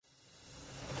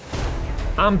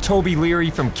I'm Toby Leary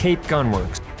from Cape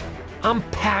Gunworks. I'm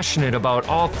passionate about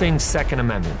all things Second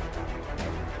Amendment.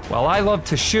 While I love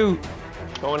to shoot,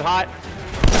 Going hot.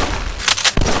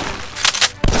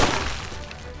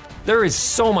 there is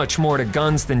so much more to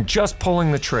guns than just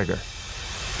pulling the trigger.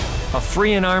 A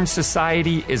free and armed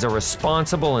society is a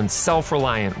responsible and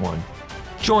self-reliant one.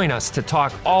 Join us to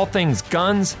talk all things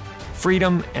guns,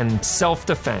 freedom, and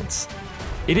self-defense.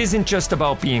 It isn't just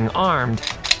about being armed.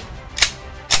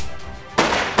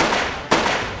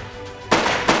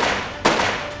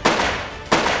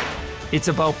 It's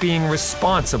about being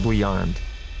responsibly armed.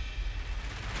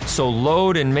 So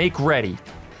load and make ready.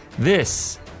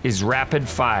 This is Rapid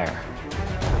Fire.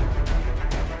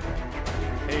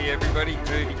 Hey everybody,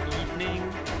 good evening.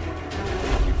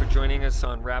 Thank you for joining us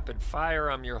on Rapid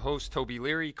Fire. I'm your host, Toby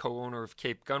Leary, co-owner of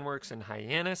Cape Gunworks in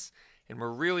Hyannis, and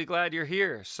we're really glad you're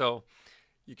here. So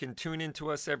you can tune into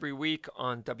us every week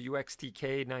on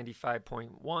WXTK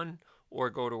 95.1 or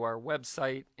go to our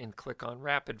website and click on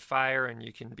Rapid Fire, and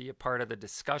you can be a part of the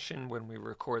discussion when we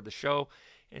record the show.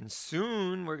 And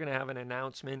soon we're going to have an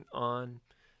announcement on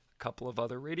a couple of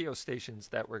other radio stations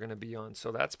that we're going to be on.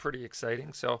 So that's pretty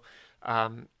exciting. So,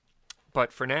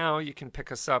 but for now, you can pick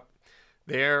us up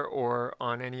there or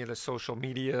on any of the social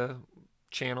media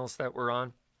channels that we're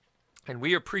on. And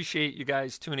we appreciate you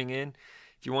guys tuning in.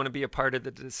 If you want to be a part of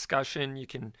the discussion, you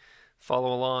can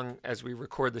follow along as we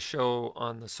record the show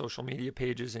on the social media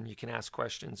pages, and you can ask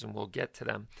questions and we'll get to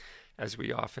them as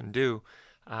we often do.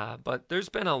 But there's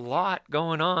been a lot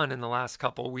going on in the last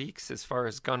couple of weeks as far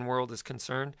as gun world is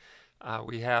concerned.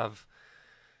 We have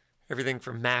everything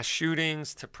from mass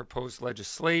shootings to proposed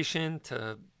legislation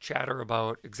to chatter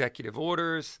about executive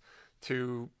orders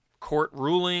to court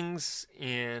rulings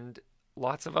and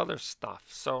lots of other stuff.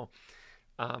 So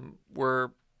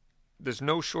there's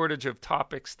no shortage of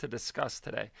topics to discuss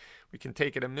today. We can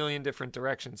take it a million different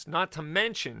directions, not to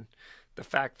mention the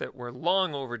fact that we're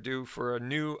long overdue for a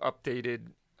new updated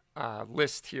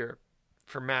list here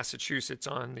for Massachusetts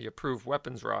on the approved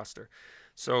weapons roster.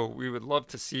 So we would love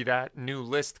to see that new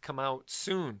list come out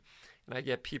soon. And I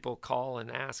get people call and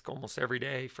ask almost every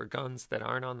day for guns that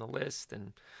aren't on the list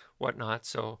and whatnot.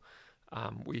 So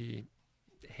we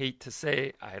hate to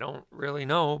say, I don't really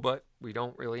know, but we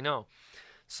don't really know.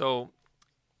 So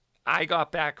I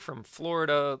got back from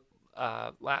Florida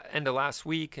end of last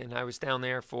week, and I was down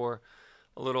there for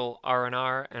a little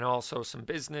R&R and also some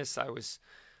business. I was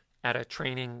at a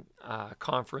training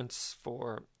conference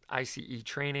for ICE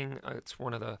training. It's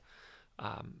one of the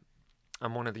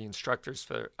I'm one of the instructors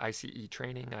for ICE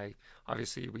training.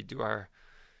 We do a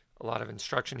lot of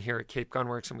instruction here at Cape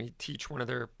Gunworks, and we teach one of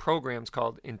their programs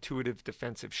called Intuitive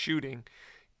Defensive Shooting,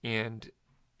 and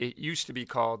it used to be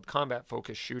called Combat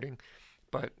Focused Shooting,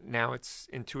 but now it's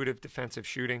Intuitive Defensive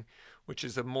Shooting, which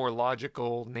is a more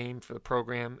logical name for the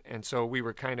program. And so we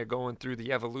were kind of going through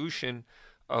the evolution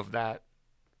of that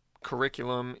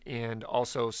curriculum and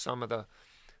also some of the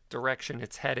direction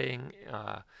it's heading,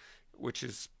 which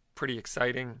is pretty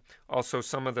exciting. Also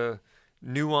some of the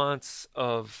nuance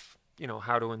of,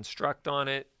 how to instruct on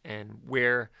it and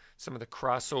where some of the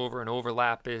crossover and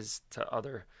overlap is to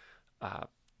other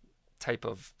type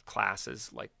of classes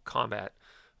like combat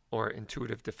or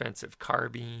intuitive defensive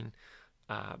carbine,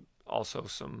 also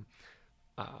some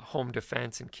home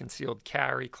defense and concealed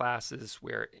carry classes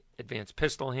where advanced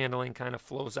pistol handling kind of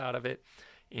flows out of it,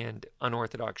 and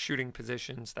unorthodox shooting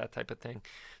positions, that type of thing.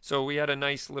 So we had a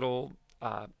nice little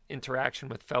interaction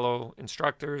with fellow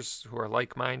instructors who are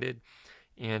like-minded,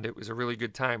 and it was a really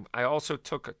good time. I also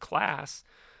took a class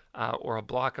or a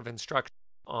block of instruction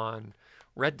on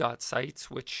red dot sights,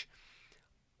 which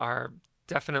are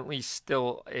definitely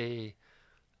still a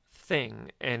thing,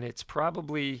 and it's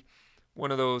probably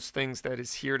one of those things that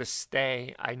is here to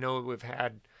stay. I know we've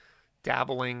had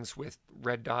dabblings with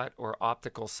red dot or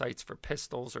optical sights for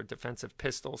pistols or defensive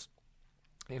pistols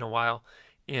in a while,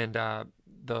 and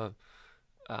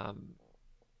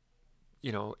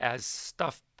as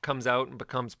stuff comes out and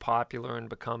becomes popular and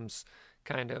becomes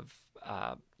kind of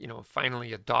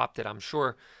finally adopted, I'm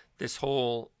sure this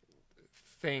whole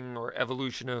thing or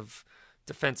evolution of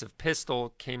defensive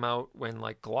pistol came out when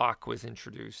like Glock was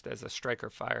introduced as a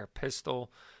striker fire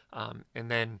pistol,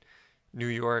 and then New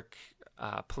York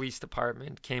Police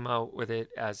Department came out with it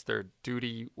as their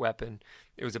duty weapon.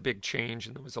 It was a big change,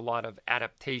 and there was a lot of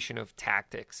adaptation of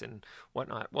tactics and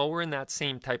whatnot. Well, we're in that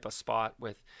same type of spot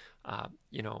with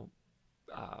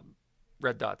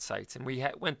red dot sights, and we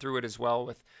went through it as well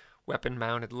with weapon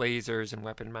mounted lasers and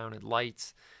weapon mounted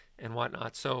lights and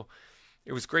whatnot. So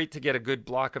it was great to get a good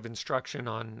block of instruction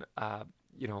on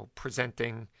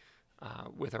presenting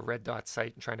with a red dot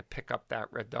sight and trying to pick up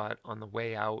that red dot on the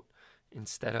way out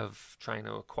instead of trying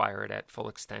to acquire it at full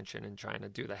extension and trying to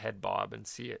do the head bob and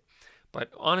see it.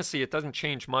 But honestly, it doesn't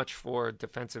change much for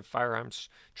defensive firearms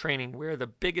training, where the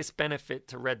biggest benefit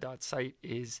to red dot sight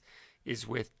is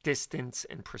with distance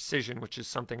and precision, which is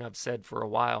something I've said for a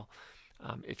while.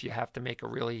 If you have to make a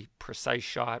really precise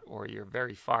shot or you're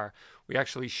very far, we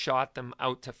actually shot them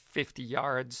out to 50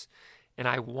 yards, and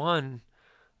I won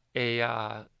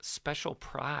a special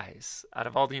prize out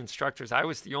of all the instructors. I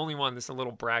was the only one. This is a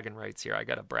little bragging rights here. I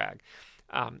got to brag.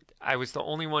 I was the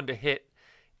only one to hit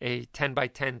a 10 by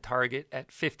 10 target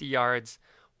at 50 yards,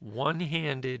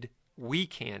 one-handed,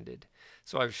 weak-handed.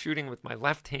 So I was shooting with my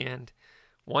left hand,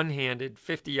 one-handed,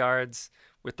 50 yards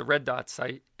with the red dot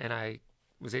sight, and I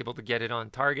was able to get it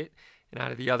on target. And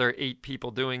out of the other 8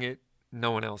 people doing it, no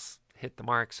one else hit the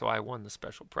mark, so I won the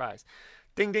special prize.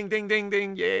 Ding, ding, ding, ding,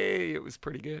 ding, yay! It was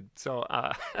pretty good. So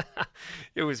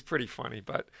it was pretty funny,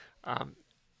 but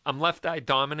I'm left eye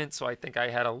dominant, so I think I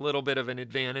had a little bit of an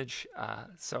advantage.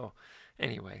 So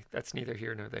anyway, that's neither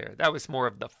here nor there. That was more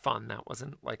of the fun. That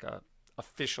wasn't like a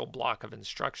official block of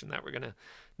instruction that we're going to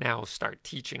now start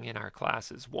teaching in our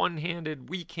classes. One-handed,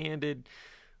 weak-handed,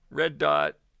 red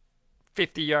dot,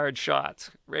 50-yard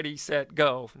shots. Ready, set,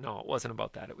 go. No, it wasn't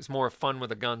about that. It was more fun with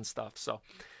the gun stuff. So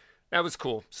that was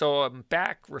cool. So I'm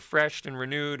back, refreshed and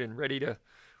renewed and ready to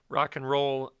rock and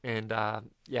roll. And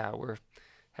yeah, we're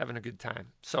having a good time.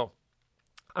 So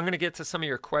I'm going to get to some of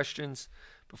your questions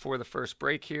before the first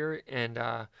break here. And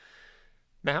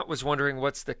Matt was wondering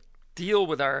what's the deal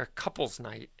with our couples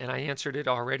night. And I answered it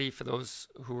already for those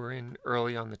who were in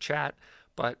early on the chat.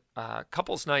 But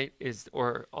couples night is,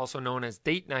 or also known as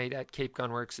date night at Cape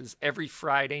Gun Works, is every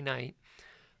Friday night.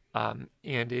 And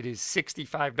it is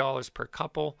 $65 per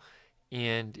couple.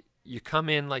 And you come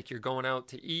in like you're going out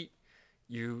to eat.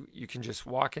 You can just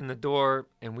walk in the door,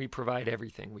 and we provide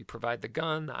everything. We provide the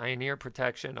gun, the iron ear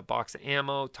protection, a box of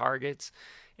ammo, targets,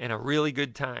 and a really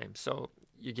good time. So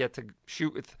you get to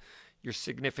shoot with your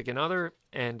significant other,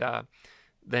 and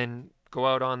then go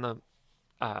out on the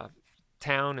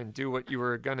town and do what you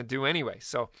were going to do anyway.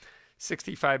 So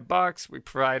 $65, we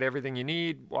provide everything you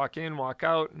need. Walk in, walk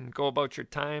out, and go about your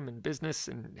time and business,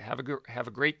 and have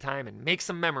a great time and make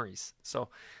some memories. So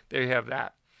there you have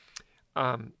that.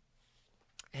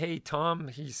 Hey, Tom,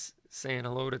 he's saying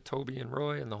hello to Toby and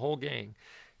Roy and the whole gang.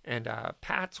 And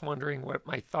Pat's wondering what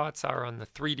my thoughts are on the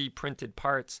 3D printed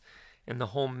parts and the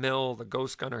home mill, the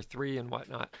Ghost Gunner 3 and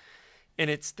whatnot. And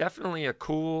it's definitely a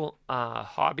cool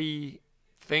hobby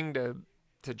thing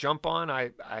to jump on.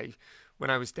 When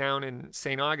I was down in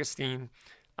St. Augustine,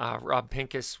 Rob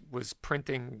Pincus was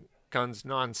printing guns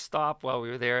nonstop while we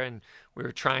were there, and we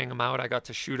were trying them out. I got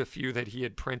to shoot a few that he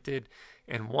had printed,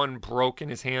 and one broke in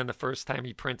his hand the first time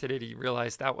he printed it. He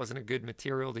realized that wasn't a good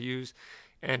material to use.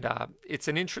 And it's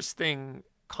an interesting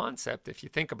concept if you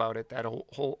think about it, that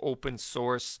whole open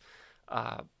source,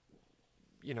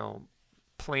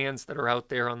 plans that are out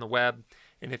there on the web.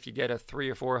 And if you get a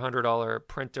 $300 or $400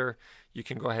 printer, you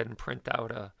can go ahead and print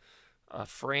out a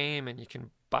frame, and you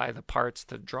can buy the parts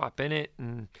to drop in it.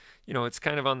 And, it's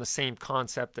kind of on the same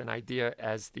concept and idea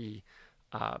as the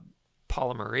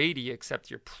Polymer 80, except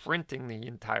you're printing the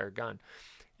entire gun.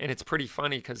 And it's pretty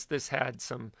funny because this had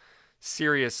some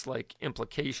serious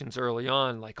implications early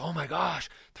on, like, oh my gosh,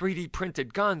 3D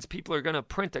printed guns, people are going to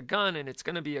print a gun, and it's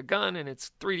going to be a gun, and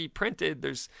it's 3D printed,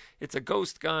 it's a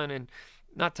ghost gun, and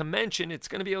not to mention it's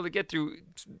going to be able to get through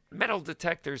metal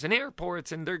detectors and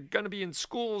airports, and they're going to be in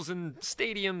schools and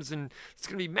stadiums, and it's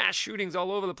going to be mass shootings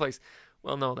all over the place.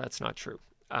 Well, no, that's not true.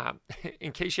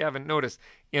 In case you haven't noticed,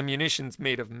 ammunition's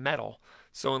made of metal.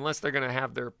 So unless they're going to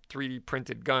have their 3D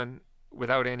printed gun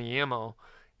without any ammo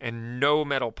and no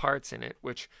metal parts in it,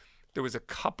 which there was a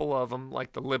couple of them,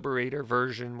 like the Liberator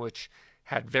version, which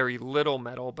had very little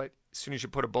metal, but as soon as you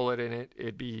put a bullet in it,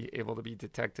 it'd be able to be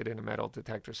detected in a metal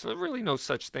detector. So there's really no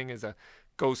such thing as a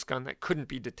ghost gun that couldn't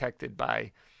be detected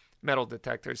by metal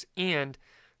detectors. And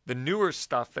the newer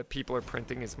stuff that people are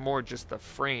printing is more just the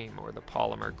frame or the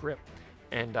polymer grip.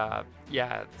 And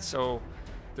so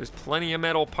there's plenty of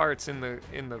metal parts in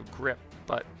the grip,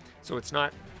 but so it's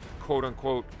not quote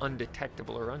unquote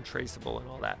undetectable or untraceable and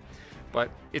all that.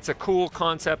 But it's a cool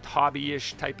concept,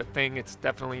 hobby-ish type of thing. It's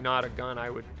definitely not a gun I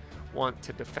would want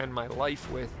to defend my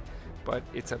life with, but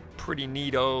it's a pretty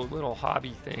neato little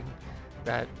hobby thing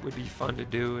that would be fun to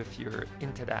do if you're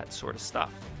into that sort of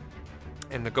stuff.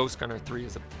 And the Ghost Gunner 3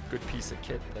 is a good piece of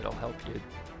kit that'll help you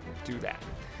do that.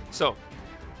 So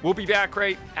we'll be back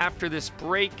right after this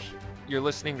break. You're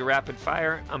listening to Rapid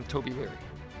Fire. I'm Toby Leary.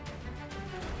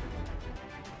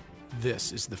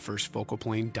 This is the First Focal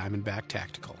Plane Diamondback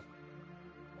Tactical.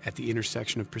 At the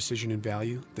intersection of precision and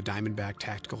value, the Diamondback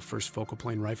Tactical First Focal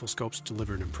Plane Rifle Scopes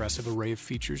deliver an impressive array of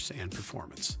features and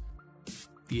performance.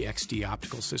 The XD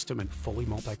optical system and fully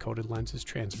multi-coated lenses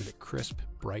transmit a crisp,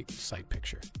 bright sight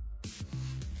picture.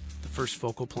 The First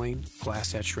Focal Plane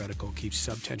glass-etched reticle keeps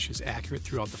sub-10 accurate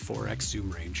throughout the 4x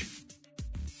zoom range.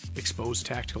 Exposed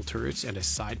tactical turrets and a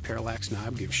side parallax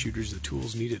knob give shooters the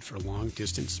tools needed for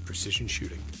long-distance precision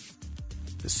shooting.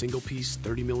 The single-piece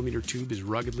 30mm tube is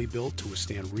ruggedly built to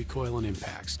withstand recoil and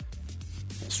impacts,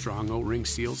 while strong O-ring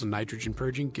seals and nitrogen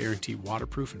purging guarantee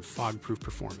waterproof and fog-proof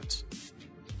performance.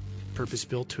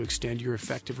 Purpose-built to extend your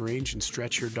effective range and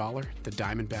stretch your dollar, the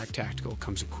Diamondback Tactical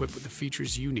comes equipped with the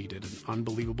features you need at an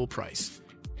unbelievable price.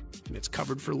 And it's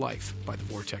covered for life by the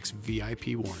Vortex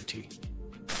VIP warranty.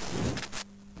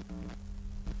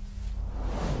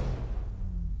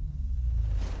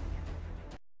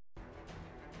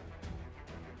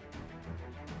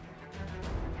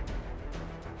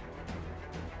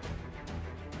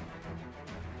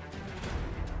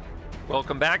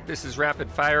 Welcome back. This is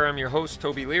Rapid Fire. I'm your host,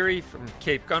 Toby Leary from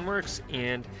Cape Gunworks.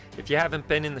 And if you haven't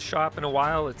been in the shop in a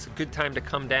while, it's a good time to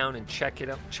come down and check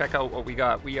out what we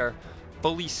got. We are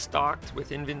fully stocked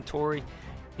with inventory,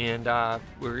 and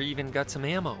we're even got some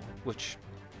ammo, which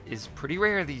is pretty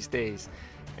rare these days.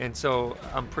 And so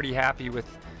I'm pretty happy with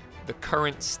the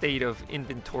current state of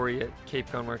inventory at Cape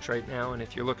Gunworks right now. And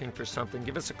if you're looking for something,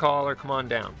 give us a call or come on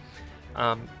down.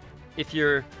 If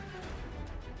you're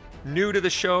new to the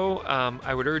show,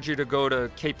 I would urge you to go to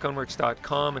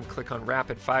capegunworks.com and click on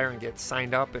Rapid Fire and get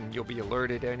signed up, and you'll be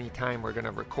alerted anytime we're going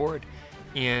to record.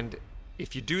 And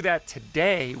if you do that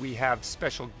today, we have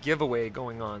special giveaway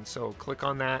going on, so click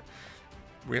on that.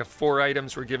 We have 4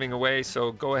 items we're giving away,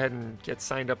 so go ahead and get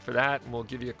signed up for that, and we'll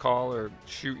give you a call or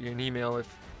shoot you an email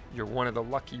if you're one of the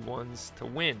lucky ones to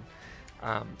win.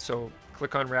 So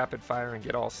click on Rapid Fire and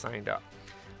get all signed up.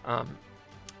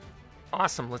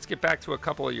 Awesome. Let's get back to a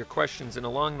couple of your questions. And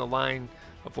along the line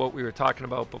of what we were talking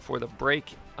about before the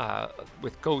break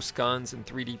with ghost guns and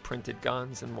 3D printed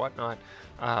guns and whatnot,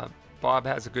 Bob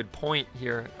has a good point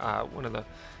here, one of the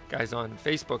guys on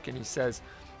Facebook, and he says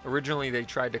originally they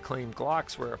tried to claim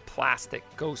Glocks were a plastic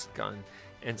ghost gun.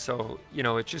 And so,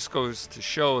 it just goes to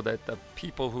show that the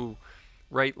people who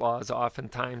write laws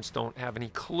oftentimes don't have any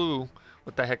clue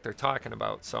what the heck they're talking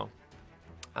about. So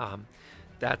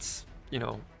that's,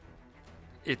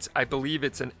 I believe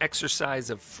it's an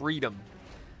exercise of freedom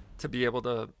to be able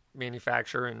to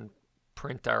manufacture and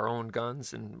print our own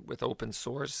guns and with open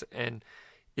source. And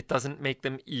it doesn't make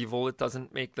them evil. It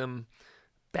doesn't make them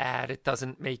bad. It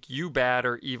doesn't make you bad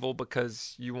or evil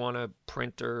because you want to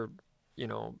print or,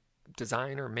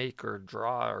 design or make or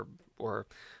draw or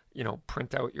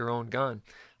print out your own gun.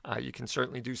 You can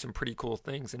certainly do some pretty cool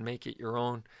things and make it your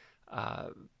own.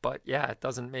 But yeah, it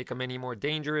doesn't make them any more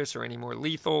dangerous or any more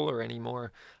lethal or any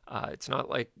more, it's not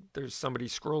like there's somebody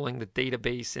scrolling the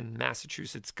database in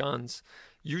Massachusetts guns.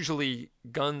 Usually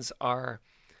guns are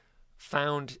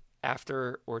found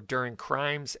after or during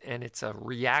crimes, and it's a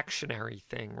reactionary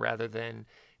thing rather than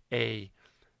a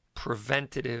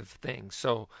preventative thing.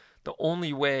 So the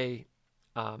only way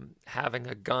having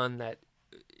a gun that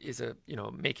is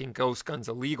making ghost guns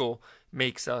illegal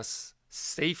makes us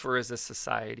safer as a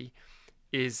society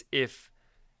is if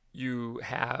you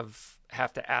have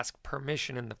to ask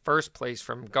permission in the first place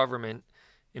from government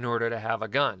in order to have a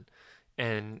gun,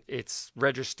 and it's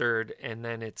registered, and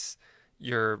then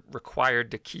you're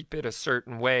required to keep it a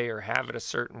certain way or have it a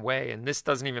certain way. And this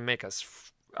doesn't even make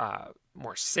us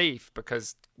more safe,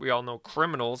 because we all know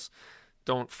criminals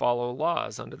don't follow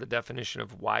laws. Under the definition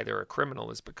of why they're a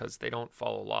criminal is because they don't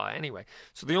follow law anyway.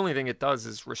 So the only thing it does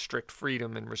is restrict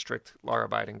freedom and restrict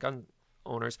law-abiding gun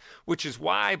owners, which is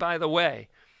why, by the way,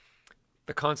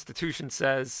 the Constitution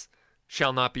says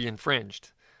shall not be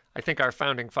infringed. I think our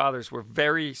founding fathers were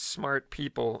very smart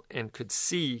people and could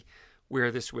see where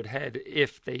this would head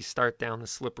if they start down the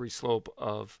slippery slope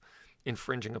of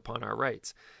infringing upon our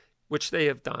rights, which they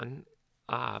have done,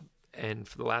 and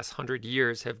for the last 100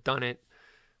 years have done it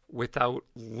without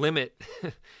limit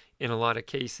in a lot of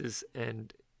cases,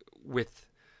 and with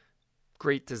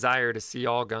great desire to see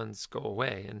all guns go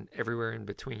away and everywhere in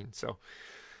between. So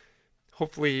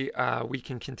hopefully we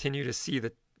can continue to see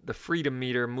the freedom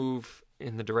meter move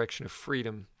in the direction of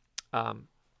freedom.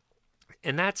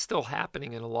 And that's still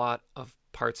happening in a lot of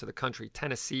parts of the country.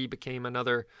 Tennessee became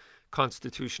another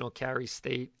constitutional carry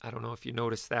state. I don't know if you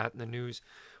noticed that in the news,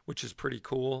 which is pretty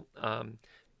cool.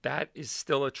 That is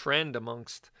still a trend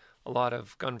amongst a lot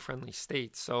of gun-friendly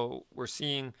states. So we're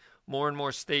seeing more and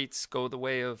more states go the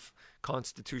way of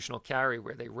constitutional carry,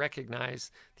 where they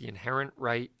recognize the inherent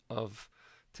right of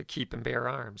to keep and bear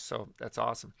arms. So that's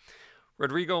awesome.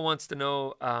 Rodrigo wants to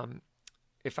know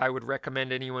if I would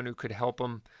recommend anyone who could help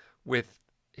him with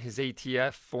his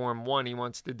ATF Form 1. He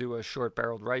wants to do a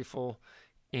short-barreled rifle.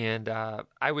 And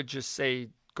I would just say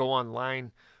go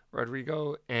online,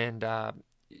 Rodrigo, and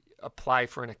apply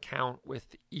for an account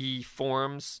with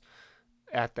eForms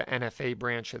at the NFA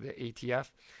branch of the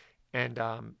ATF. And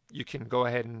you can go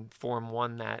ahead and Form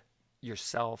 1 that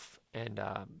yourself, and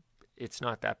it's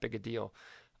not that big a deal.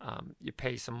 You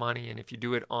pay some money, and if you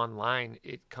do it online,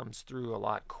 it comes through a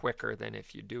lot quicker than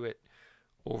if you do it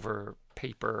over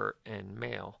paper and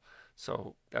mail.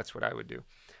 So that's what I would do.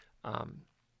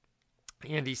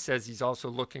 Andy says he's also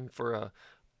looking for a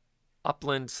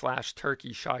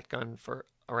Upland/Turkey shotgun for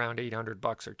around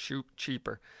 $800 or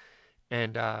cheaper.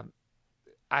 And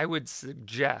I would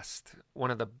suggest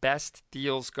one of the best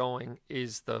deals going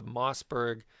is the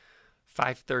Mossberg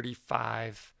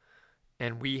 535,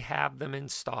 and we have them in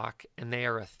stock, and they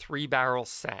are a 3-barrel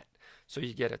set. So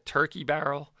you get a turkey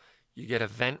barrel, you get a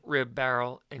vent rib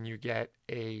barrel, and you get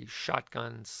a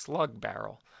shotgun slug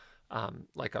barrel,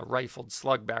 like a rifled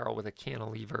slug barrel with a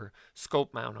cantilever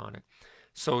scope mount on it.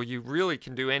 So you really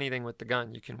can do anything with the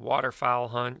gun. You can waterfowl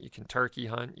hunt, you can turkey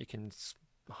hunt, you can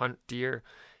hunt deer,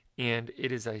 and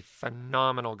it is a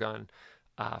phenomenal gun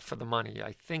for the money.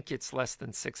 I think it's less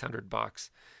than $600.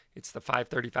 It's the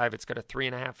 535. It's got a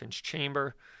 3.5-inch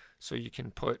chamber, so you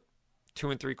can put 2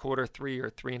 3/4, 3 or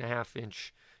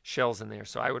 3.5-inch shells in there.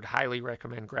 So I would highly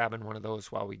recommend grabbing one of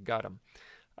those while we got them.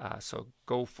 So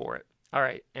go for it. All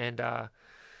right, and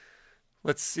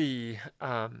let's see.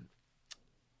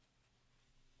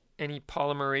 Any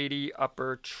Polymer 80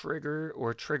 upper trigger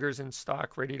or triggers in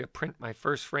stock ready to print my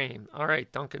first frame? All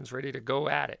right, Duncan's ready to go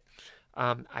at it.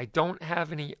 I don't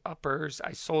have any uppers.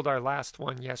 I sold our last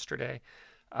one yesterday.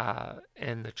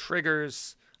 And the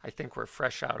triggers, I think we're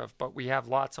fresh out of, but we have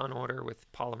lots on order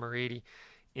with Polymer 80.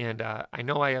 And I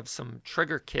know I have some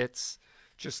trigger kits,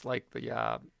 just like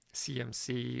the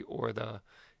CMC or the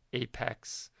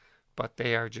Apex, but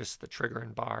they are just the trigger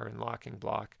and bar and locking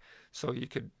block. So you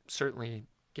could certainly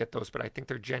get those, but I think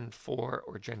they're Gen 4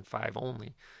 or Gen 5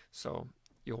 only. So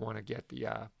you'll want to get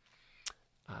the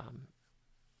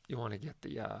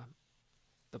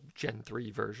Gen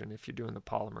 3 version if you're doing the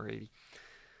Polymer 80.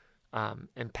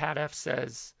 And Pat F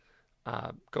says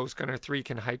Ghost Gunner 3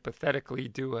 can hypothetically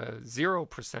do a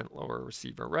 0% lower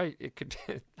receiver. Right? It could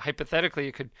hypothetically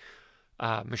it could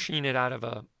machine it out of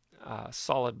a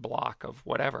solid block of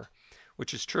whatever,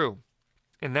 which is true,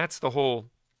 and that's the whole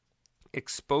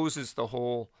exposes the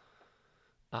whole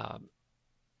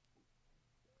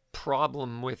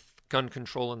problem with gun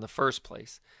control in the first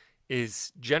place.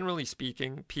 Is generally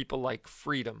speaking, people like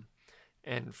freedom.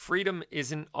 And freedom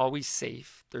isn't always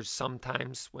safe. There's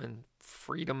sometimes when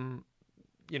freedom,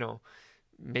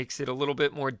 makes it a little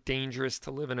bit more dangerous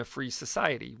to live in a free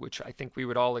society, which I think we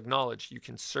would all acknowledge. You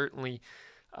can certainly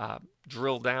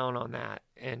drill down on that.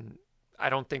 And I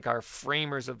don't think our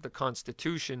framers of the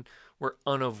Constitution were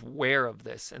unaware of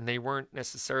this. And they weren't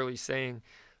necessarily saying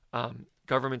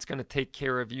government's going to take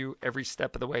care of you every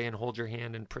step of the way and hold your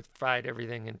hand and provide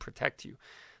everything and protect you.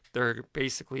 They're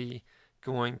basically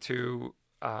going to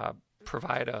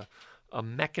provide a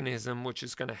mechanism which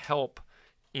is going to help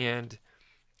and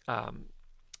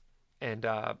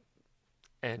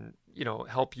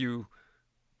help you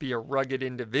be a rugged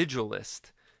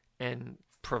individualist and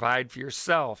provide for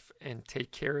yourself and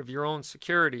take care of your own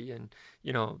security and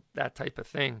that type of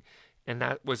thing. And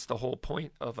that was the whole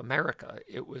point of America.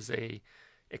 It was a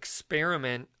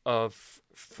experiment of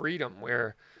freedom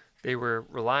where they were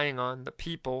relying on the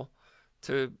people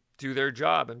to do their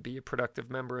job and be a productive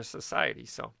member of society.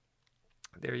 So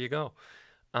there you go.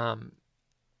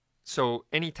 So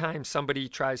anytime somebody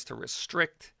tries to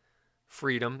restrict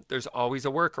freedom, there's always a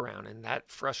workaround, and that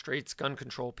frustrates gun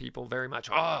control people very much.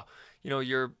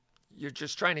 You're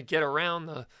just trying to get around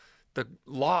the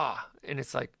law. And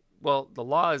it's like, well, the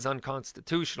law is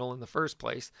unconstitutional in the first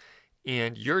place,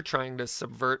 and you're trying to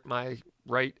subvert my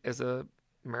right as a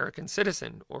American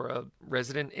citizen or a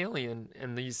resident alien,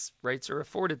 and these rights are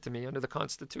afforded to me under the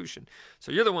Constitution.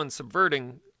 So you're the one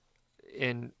subverting.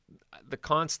 In the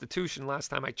Constitution, last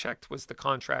time I checked, was the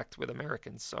contract with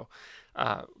Americans. So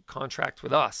contract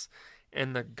with us.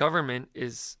 And the government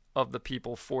is of the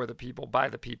people, for the people, by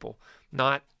the people,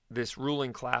 not this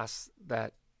ruling class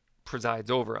that presides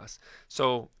over us.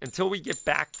 So until we get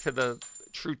back to the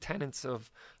true tenets of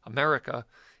America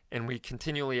and we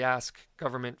continually ask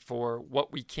government for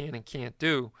what we can and can't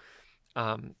do,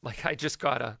 like I just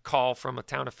got a call from a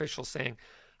town official saying,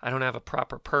 I don't have a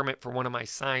proper permit for one of my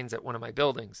signs at one of my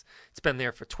buildings. It's been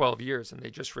there for 12 years and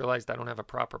they just realized I don't have a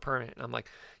proper permit. And I'm like,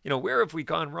 where have we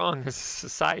gone wrong as a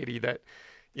society that,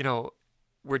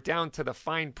 we're down to the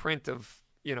fine print of,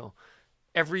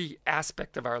 every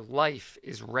aspect of our life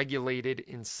is regulated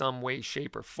in some way,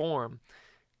 shape, or form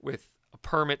with a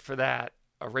permit for that,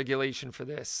 a regulation for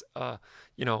this.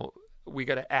 We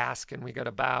got to ask and we got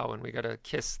to bow and we got to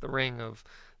kiss the ring of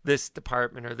this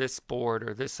department or this board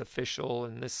or this official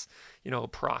and this,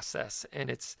 process. And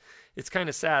it's kind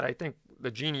of sad. I think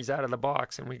the genie's out of the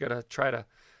box and we got to try to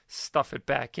stuff it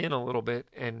back in a little bit.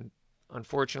 And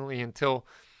unfortunately, until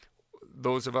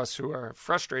those of us who are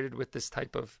frustrated with this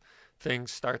type of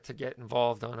things start to get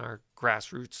involved on our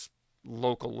grassroots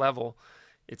local level,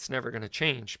 it's never going to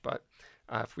change. But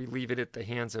if we leave it at the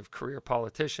hands of career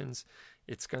politicians,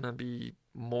 it's going to be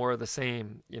more of the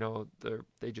same.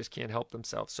 They just can't help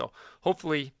themselves. So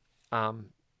hopefully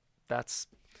that's,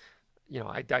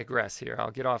 I digress here.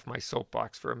 I'll get off my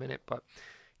soapbox for a minute, but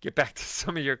get back to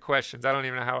some of your questions. I don't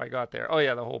even know how I got there. Oh,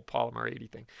 yeah, the whole Polymer 80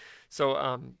 thing.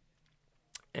 So,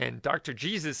 and Dr.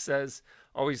 Jesus says,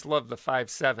 always love the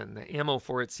 5.7. The ammo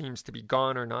for it seems to be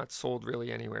gone or not sold really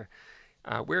anywhere.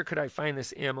 Where could I find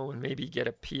this ammo and maybe get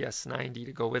a PS90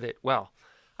 to go with it? Well,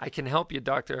 I can help you,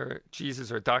 Dr.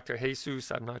 Jesus or Dr.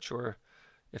 Jesus. I'm not sure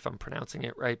if I'm pronouncing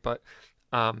it right, but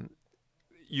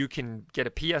you can get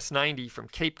a PS90 from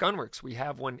Cape Gunworks. We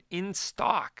have one in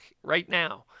stock right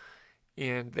now,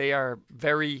 and they are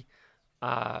very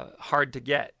hard to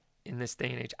get in this day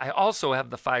and age. I also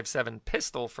have the 5.7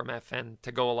 pistol from FN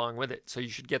to go along with it, so you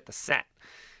should get the set.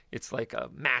 It's like a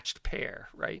matched pair,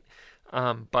 right?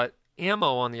 But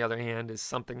ammo, on the other hand, is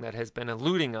something that has been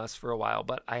eluding us for a while,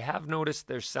 but I have noticed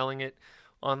they're selling it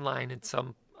online in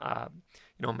some,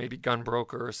 maybe Gun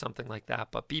Broker or something like that.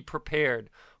 But be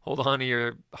prepared. Hold on to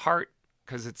your heart,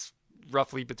 because it's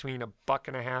roughly between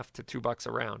 $1.50 to $2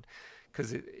 a round,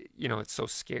 because it's so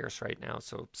scarce right now.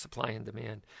 So supply and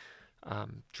demand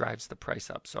drives the price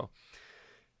up. So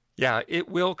yeah, it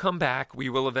will come back. We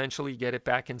will eventually get it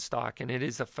back in stock, and it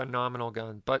is a phenomenal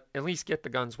gun. But at least get the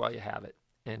guns while you have it.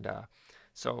 And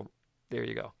so there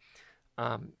you go.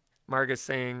 Marga's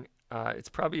saying, it's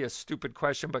probably a stupid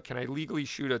question, but can I legally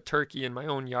shoot a turkey in my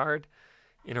own yard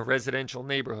in a residential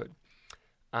neighborhood?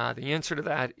 The answer to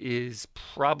that is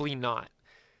probably not.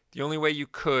 The only way you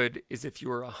could is if you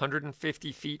were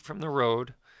 150 feet from the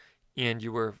road and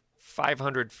you were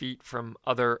 500 feet from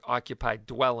other occupied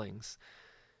dwellings.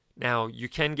 Now, you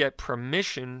can get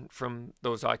permission from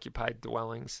those occupied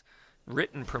dwellings,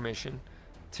 written permission,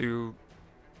 to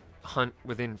hunt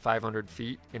within 500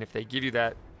 feet. And if they give you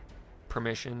that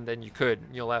permission, then you could.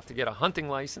 You'll have to get a hunting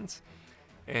license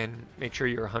and make sure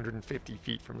you're 150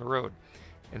 feet from the road.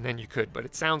 And then you could. But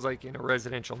it sounds like in a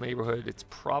residential neighborhood, it's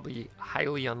probably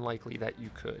highly unlikely that you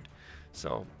could.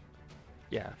 So,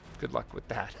 yeah, good luck with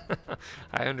that.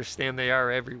 I understand they are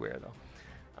everywhere, though.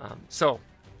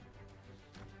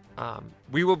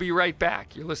 We will be right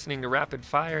back. You're listening to Rapid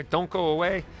Fire. Don't go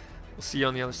away. We'll see you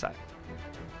on the other side.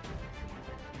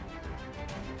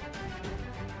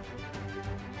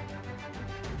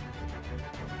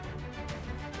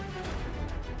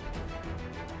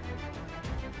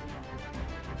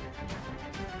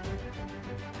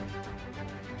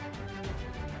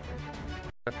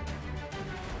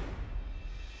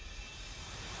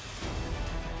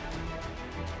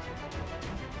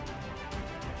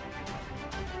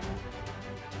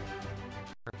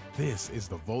 This is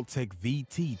the Voltec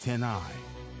VT10i.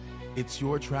 It's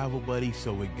your travel buddy,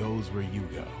 so it goes where you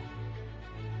go.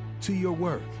 To your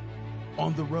work,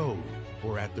 on the road,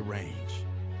 or at the range.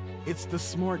 It's the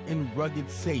smart and rugged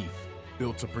safe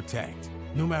built to protect,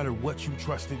 no matter what you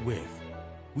trust it with.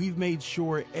 We've made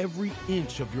sure every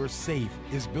inch of your safe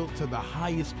is built to the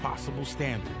highest possible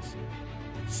standards.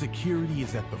 Security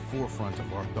is at the forefront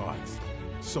of our thoughts,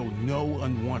 so no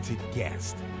unwanted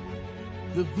guest.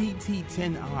 The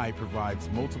VT10i provides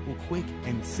multiple quick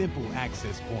and simple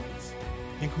access points,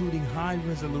 including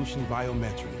high-resolution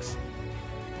biometrics,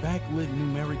 backlit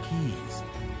numeric keys,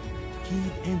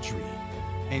 keyed entry,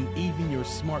 and even your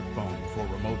smartphone for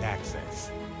remote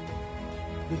access.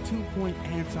 The 2-point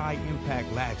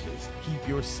anti-impact latches keep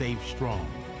your safe strong,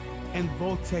 and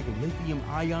Voltec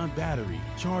lithium-ion battery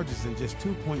charges in just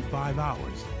 2.5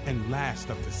 hours and lasts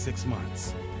up to 6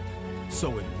 months,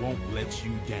 so it won't let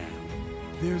you down.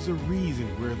 There's a reason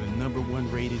we're the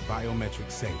 #1 rated biometric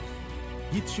safe.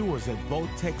 Get yours at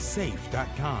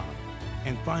VoltecSafe.com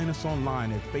and find us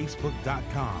online at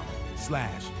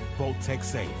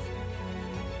Facebook.com/VoltecSafe.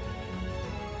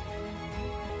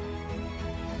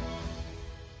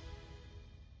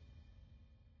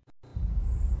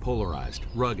 Polarized,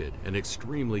 rugged, and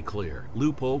extremely clear,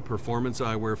 Leupold Performance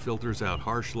Eyewear filters out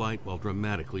harsh light while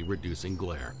dramatically reducing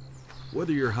glare.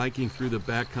 Whether you're hiking through the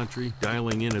backcountry,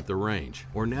 dialing in at the range,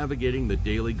 or navigating the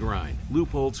daily grind,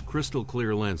 Leupold's crystal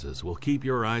clear lenses will keep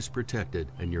your eyes protected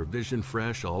and your vision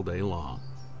fresh all day long.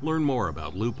 Learn more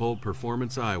about Leupold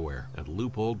Performance Eyewear at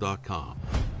leupold.com.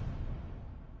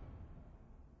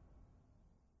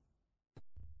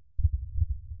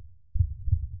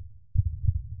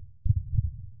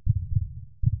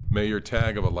 May your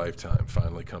tag of a lifetime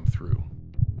finally come through.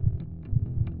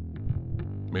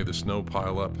 May the snow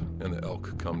pile up and the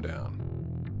elk come down.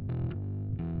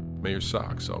 May your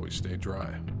socks always stay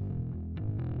dry.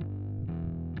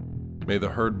 May the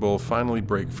herd bull finally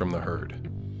break from the herd.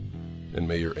 And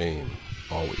may your aim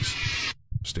always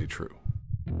stay true.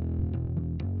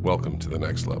 Welcome to the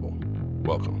next level.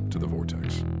 Welcome to the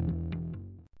Vortex.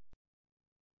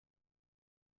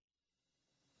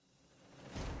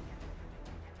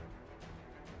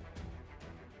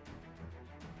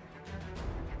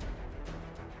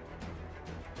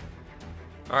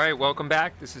 All right, welcome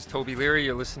back. This is Toby Leary.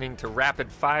 You're listening to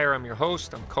Rapid Fire. I'm your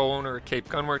host. I'm co-owner of Cape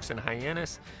Gunworks in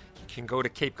Hyannis. You can go to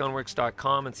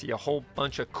capegunworks.com and see a whole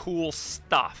bunch of cool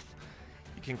stuff.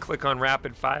 You can click on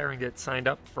Rapid Fire and get signed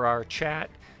up for our chat.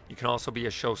 You can also be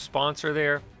a show sponsor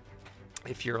there.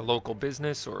 If you're a local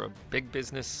business or a big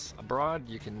business abroad,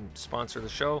 you can sponsor the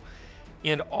show.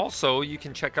 And also, you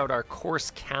can check out our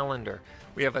course calendar.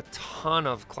 We have a ton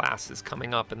of classes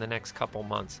coming up in the next couple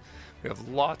months. We have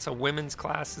lots of women's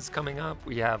classes coming up.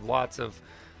 We have lots of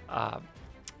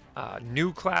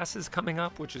new classes coming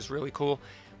up, which is really cool.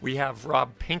 We have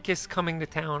Rob Pincus coming to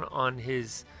town on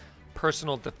his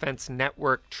Personal Defense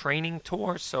Network training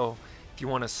tour. So if you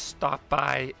want to stop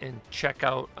by and check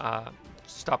out,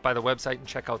 stop by the website and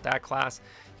check out that class,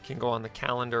 you can go on the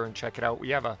calendar and check it out. We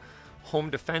have a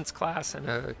home defense class and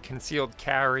a concealed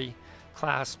carry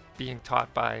class being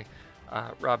taught by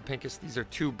Rob Pincus. These are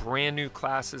two brand new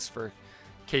classes for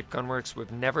Cape Gunworks.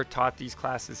 We've never taught these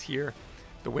classes here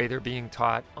the way they're being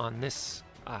taught on this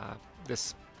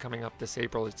coming up this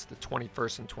April. It's the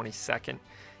 21st and 22nd,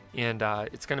 and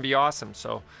it's going to be awesome.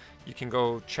 So you can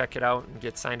go check it out and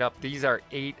get signed up. These are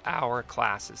 8-hour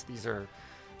classes. These are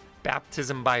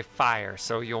baptism by fire,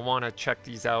 so you'll want to check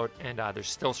these out, and there's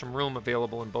still some room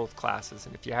available in both classes.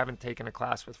 And if you haven't taken a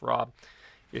class with Rob,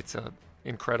 it's a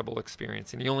incredible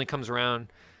experience, and he only comes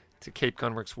around to Cape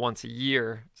Gunworks once a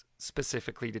year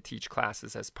specifically to teach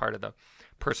classes as part of the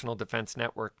Personal Defense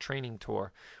Network training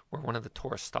tour, where one of the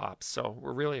tour stops. So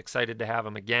we're really excited to have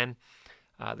him again.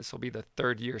 This will be the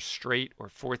third year straight, or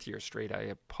fourth year straight, I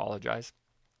apologize,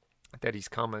 that he's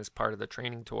come as part of the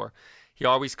training tour. He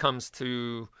always comes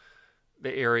to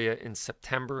the area in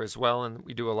September as well, and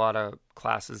we do a lot of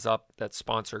classes up that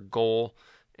sponsor Goal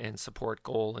and support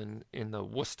Goal in the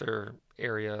Worcester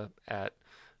area at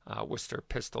Worcester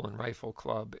Pistol and Rifle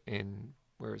Club in,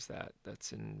 where is that?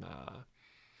 That's in,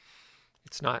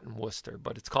 it's not in Worcester,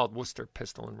 but it's called Worcester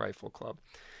Pistol and Rifle Club.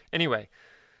 Anyway,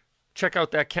 check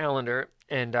out that calendar,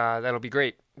 and that'll be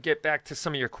great. Get back to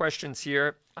some of your questions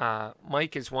here.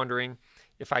 Mike is wondering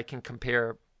if I can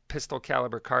compare pistol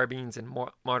caliber carbines and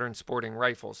modern sporting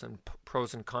rifles and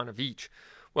pros and cons of each.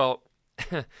 Well,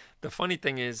 the funny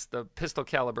thing is the pistol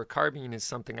caliber carbine is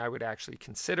something I would actually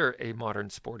consider a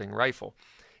modern sporting rifle.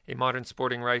 A modern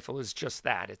sporting rifle is just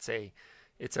that.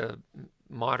 It's a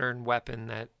modern weapon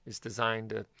that is designed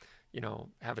to,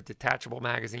 have a detachable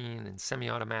magazine and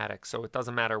semi-automatic. So it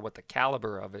doesn't matter what the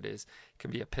caliber of it is. It can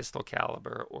be a pistol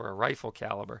caliber or a rifle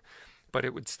caliber, but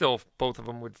it would still, both of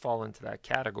them would fall into that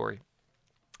category.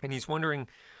 And he's wondering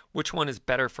which one is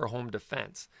better for home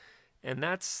defense. And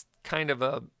that's kind of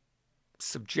a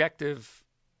subjective,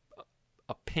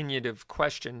 opinionative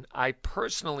question. I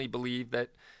personally believe that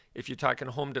if you're talking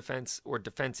home defense or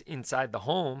defense inside the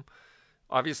home,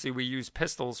 obviously we use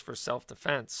pistols for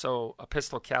self-defense. So a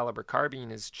pistol caliber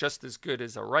carbine is just as good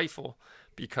as a rifle,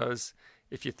 because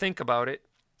if you think about it,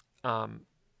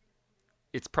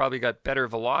 it's probably got better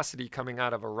velocity coming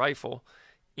out of a rifle,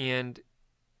 and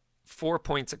 4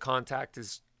 points of contact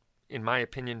is, in my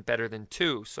opinion, better than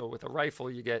 2. So with a rifle,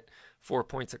 you get 4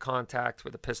 points of contact.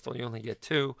 With a pistol, you only get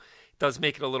 2. It does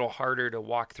make it a little harder to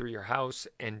walk through your house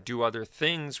and do other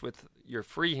things with your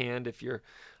free hand if you're,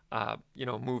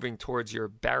 moving towards your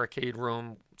barricade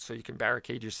room so you can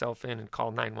barricade yourself in and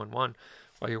call 911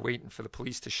 while you're waiting for the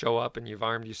police to show up and you've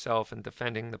armed yourself and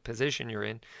defending the position you're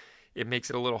in. It makes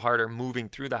it a little harder moving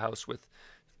through the house with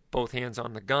both hands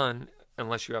on the gun,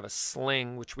 unless you have a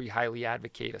sling, which we highly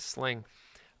advocate a sling.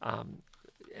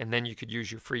 And then you could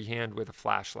use your free hand with a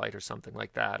flashlight or something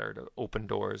like that, or to open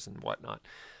doors and whatnot.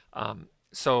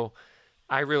 So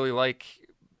I really like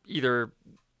either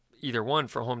one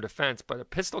for home defense, but a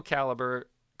pistol caliber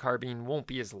carbine won't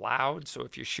be as loud. So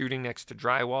if you're shooting next to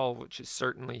drywall, which is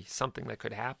certainly something that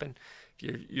could happen, if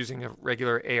you're using a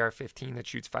regular AR-15 that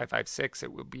shoots 5.56,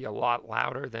 it would be a lot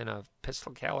louder than a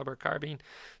pistol caliber carbine.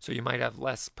 So you might have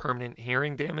less permanent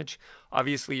hearing damage.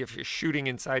 Obviously, if you're shooting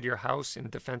inside your house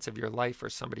in defense of your life or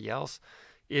somebody else,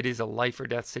 it is a life or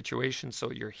death situation.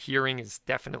 So your hearing is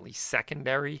definitely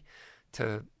secondary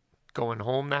to going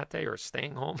home that day or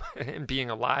staying home and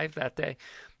being alive that day.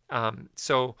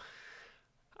 So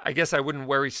I guess I wouldn't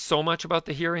worry so much about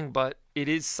the hearing, but it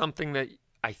is something that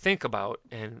I think about,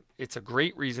 and it's a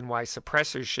great reason why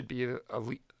suppressors should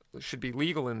be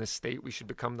legal in this state. We should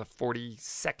become the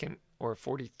 42nd or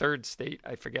 43rd state.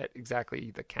 I forget exactly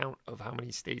the count of how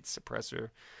many states suppressor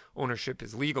ownership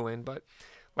is legal in, but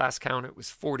last count it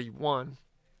was 41.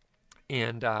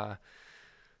 And I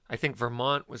think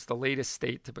Vermont was the latest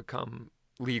state to become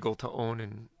legal to own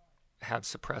and have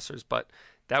suppressors, but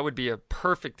that would be a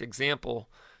perfect example,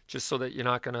 just so that you're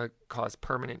not going to cause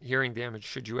permanent hearing damage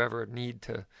should you ever need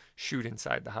to shoot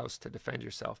inside the house to defend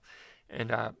yourself.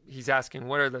 And he's asking,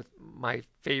 what are my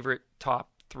favorite top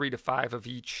 3 to 5 of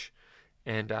each,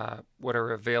 and what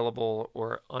are available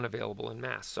or unavailable in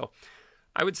mass. So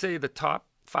I would say the top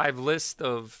 5 list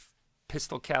of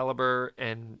pistol caliber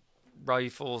and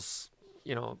rifles,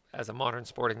 as a modern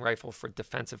sporting rifle for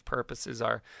defensive purposes,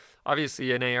 are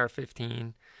obviously an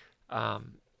AR-15,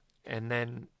 and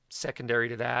then secondary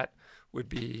to that would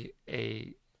be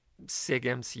a SIG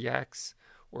MCX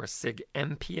or a SIG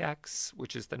MPX,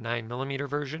 which is the 9mm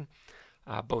version.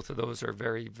 Both of those are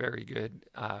very, very good.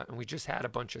 And we just had a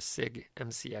bunch of SIG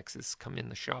MCXs come in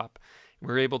the shop. We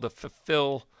were able to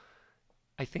fulfill,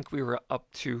 I think we were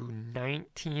up to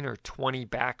 19 or 20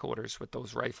 back orders with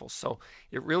those rifles. So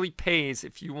it really pays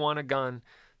if you want a gun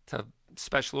to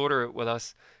special order it with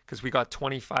us, because we got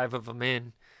 25 of them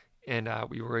in, and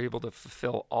we were able to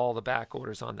fulfill all the back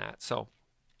orders on that. So,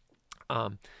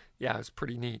 yeah, it was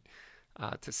pretty neat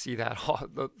to see that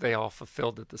they all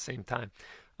fulfilled at the same time.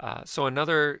 So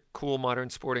another cool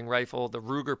modern sporting rifle, the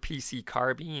Ruger PC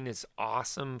carbine, is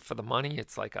awesome for the money.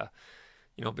 It's like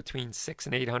between $600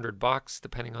 and $800,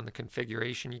 depending on the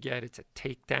configuration you get. It's a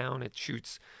takedown. It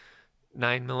shoots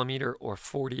 9mm or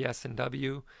 40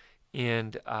 S&W,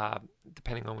 and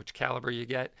depending on which caliber you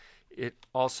get, it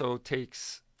also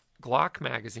takes Glock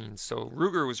magazines. So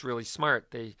Ruger was really smart.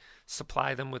 They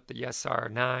supply them with the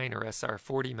SR9 or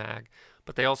SR40 mag,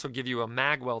 but they also give you a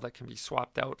mag well that can be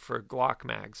swapped out for Glock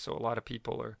mags. So a lot of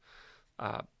people are,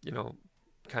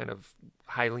 kind of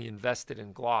highly invested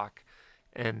in Glock,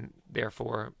 and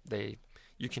therefore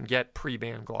you can get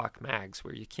pre-ban Glock mags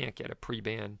where you can't get a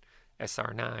pre-ban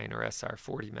SR9 or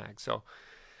SR40 mag. So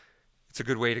it's a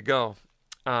good way to go.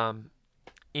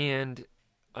 And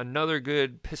another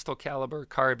good pistol caliber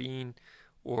carbine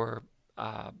or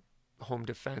home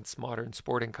defense modern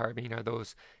sporting carbine are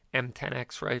those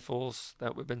M10X rifles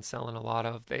that we've been selling a lot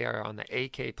of. They are on the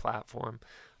AK platform.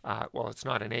 Well, it's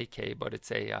not an AK, but it's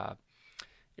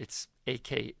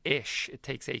AK-ish. It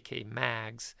takes AK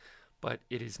mags, but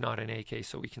it is not an AK,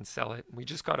 so we can sell it. We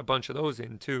just got a bunch of those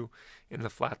in too, in the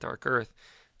Flat Dark Earth.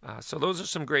 So those are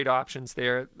some great options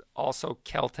there. Also,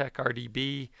 Keltec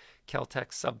RDB,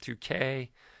 Keltec Sub 2K.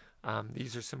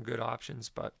 These are some good options.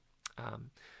 But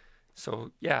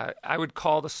so yeah, I would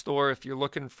call the store if you're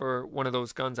looking for one of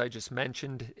those guns I just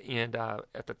mentioned. And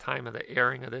at the time of the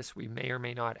airing of this, we may or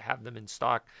may not have them in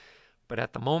stock. But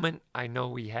at the moment, I know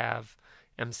we have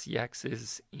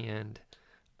MCXs and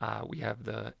we have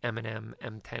the M&M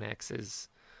M10Xs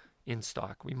in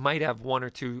stock. We might have 1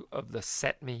 or 2 of the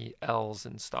Set Me Ls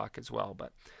in stock as well,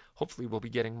 but hopefully we'll be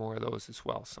getting more of those as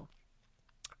well. So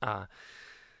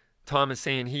Tom is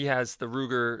saying he has the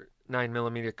Ruger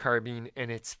 9mm carbine and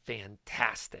it's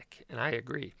fantastic, and I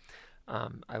agree.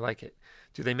 I like it.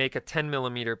 Do they make a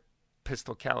 10mm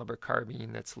pistol caliber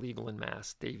carbine that's legal in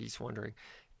mass? Davey's wondering.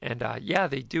 And yeah,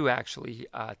 they do actually.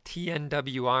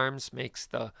 TNW Arms makes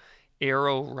the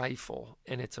Arrow rifle,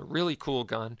 and it's a really cool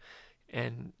gun.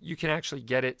 And you can actually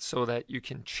get it so that you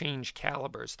can change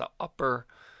calibers. The upper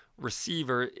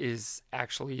receiver is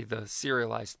actually the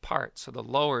serialized part. So the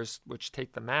lowers, which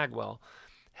take the magwell,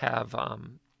 have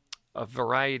a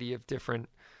variety of different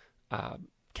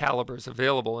calibers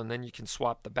available. And then you can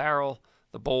swap the barrel,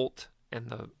 the bolt, and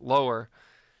the lower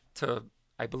to,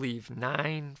 I believe,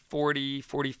 9, 40,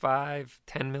 45,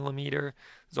 10mm.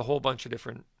 There's a whole bunch of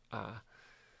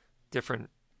different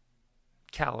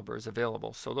calibers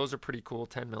available. So those are pretty cool,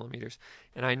 10mm.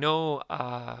 And I know,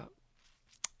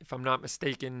 if I'm not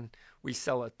mistaken, we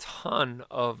sell a ton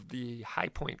of the High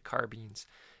Point carbines.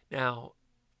 Now,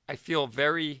 I feel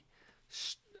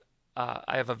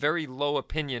I have a very low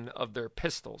opinion of their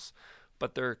pistols,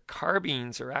 but their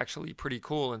carbines are actually pretty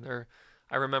cool. And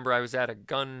I remember I was at a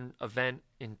gun event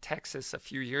in Texas a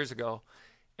few years ago,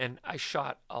 and I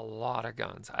shot a lot of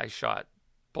guns. I shot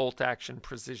bolt-action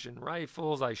precision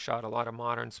rifles. I shot a lot of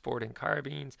modern sporting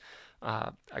carbines.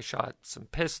 I shot some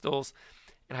pistols.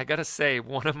 And I got to say,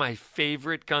 one of my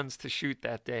favorite guns to shoot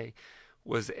that day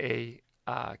was a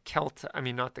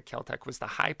not the Kel-Tec, was the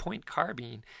High Point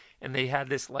carbine. And they had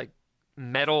this like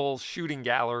metal shooting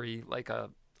gallery,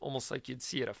 almost like you'd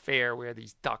see at a fair, where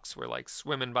these ducks were like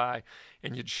swimming by,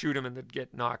 and you'd shoot them and they'd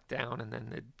get knocked down and then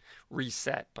they'd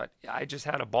reset. But I just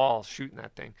had a ball shooting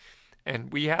that thing.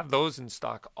 And we have those in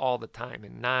stock all the time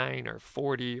in 9 or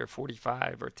 40 or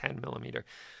 45 or 10 millimeter.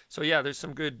 So yeah, there's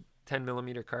some good 10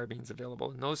 millimeter carbines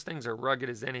available, and those things are rugged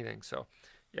as anything. So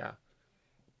yeah.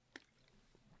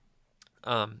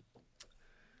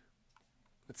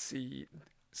 Let's see.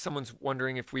 Someone's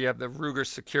wondering if we have the Ruger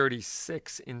Security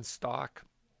 6 in stock,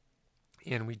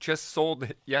 and we just sold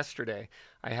it yesterday.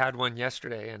 I had one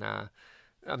yesterday, and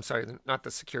I'm sorry, not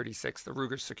the Security 6, the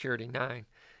Ruger Security 9.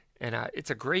 And it's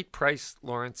a great price,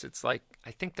 Lawrence. It's like, I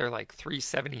think they're like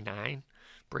 $379,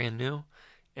 brand new.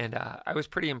 And I was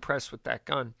pretty impressed with that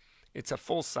gun. It's a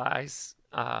full-size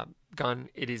gun.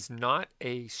 It is not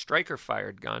a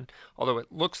striker-fired gun, although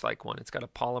it looks like one. It's got a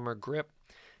polymer grip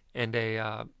and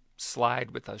a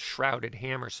slide with a shrouded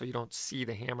hammer, so you don't see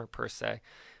the hammer per se.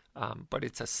 But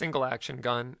it's a single-action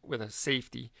gun with a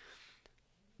safety,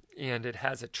 and it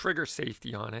has a trigger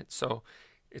safety on it. So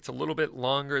it's a little bit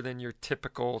longer than your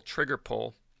typical trigger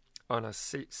pull on a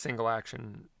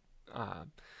single-action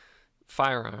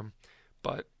firearm.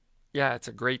 But yeah, it's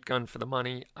a great gun for the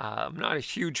money. I'm not a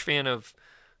huge fan of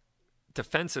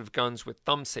defensive guns with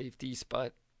thumb safeties,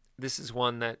 but this is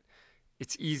one that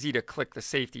it's easy to click the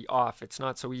safety off. It's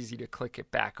not so easy to click it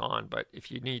back on, but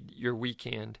if you need your weak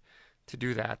hand to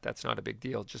do that, that's not a big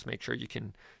deal. Just make sure you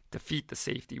can defeat the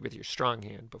safety with your strong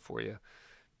hand before you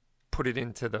put it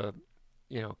into the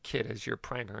kit as your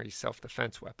primary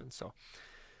self-defense weapon. So,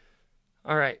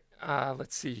 all right,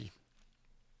 let's see.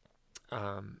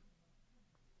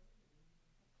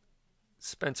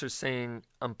 Spencer's saying,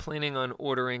 I'm planning on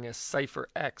ordering a Cypher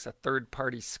X, a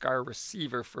third-party SCAR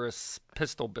receiver for a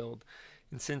pistol build.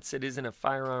 And since it isn't a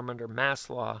firearm under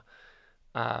mass law,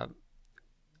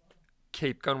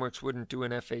 Cape Gunworks wouldn't do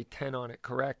an FA-10 on it,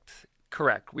 correct?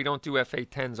 Correct. We don't do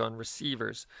FA-10s on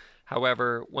receivers.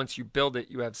 However, once you build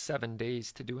it, you have 7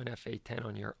 days to do an FA-10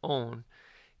 on your own.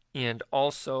 And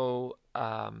also,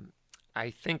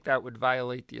 I think that would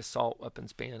violate the assault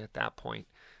weapons ban at that point,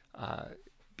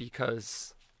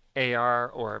 because AR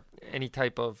or any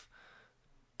type of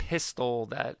pistol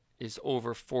that is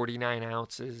over 49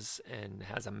 ounces and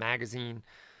has a magazine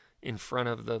in front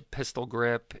of the pistol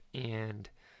grip and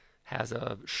has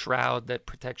a shroud that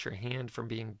protects your hand from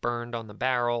being burned on the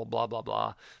barrel, blah, blah,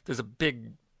 blah. There's a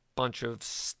big bunch of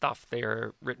stuff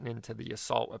there written into the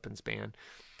assault weapons ban.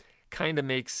 Kind of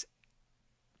makes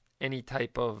any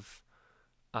type of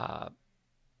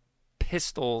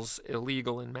pistols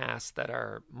illegal in mass that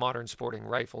are modern sporting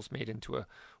rifles made into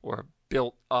or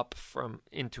built up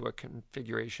into a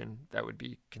configuration that would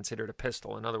be considered a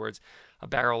pistol. In other words, a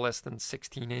barrel less than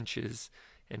 16 inches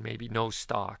and maybe no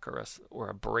stock or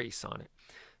a brace on it.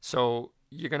 So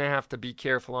you're going to have to be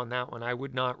careful on that one. I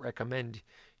would not recommend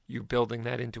you building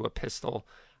that into a pistol.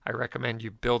 I recommend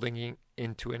you building it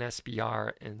into an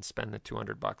SBR and spend the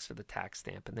 $200 for the tax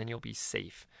stamp, and then you'll be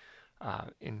safe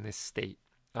in this state.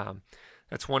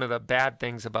 That's one of the bad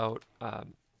things about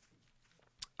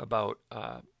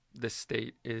this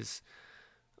state is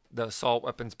the assault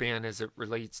weapons ban as it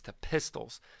relates to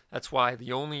pistols. That's why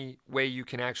the only way you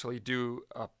can actually do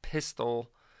a pistol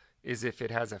is if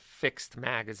it has a fixed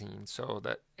magazine. So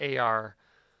the AR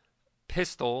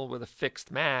pistol with a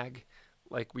fixed mag,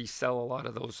 like we sell a lot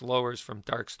of those lowers from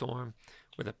Darkstorm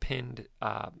with a pinned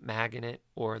mag in it,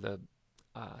 or the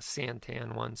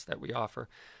Santan ones that we offer,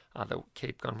 the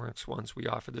Cape Gunworks ones we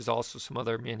offer. There's also some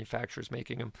other manufacturers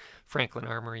making them. Franklin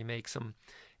Armory makes them.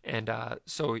 And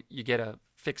so you get a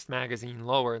fixed magazine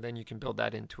lower, then you can build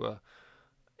that into a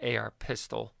AR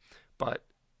pistol. But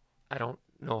I don't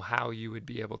know how you would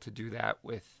be able to do that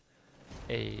with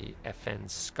a FN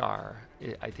SCAR.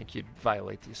 I think you'd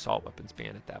violate the assault weapons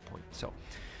ban at that point. So,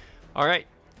 all right,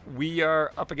 we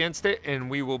are up against it, and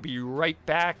we will be right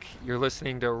back. You're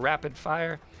listening to Rapid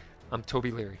Fire. I'm Toby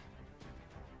Leary.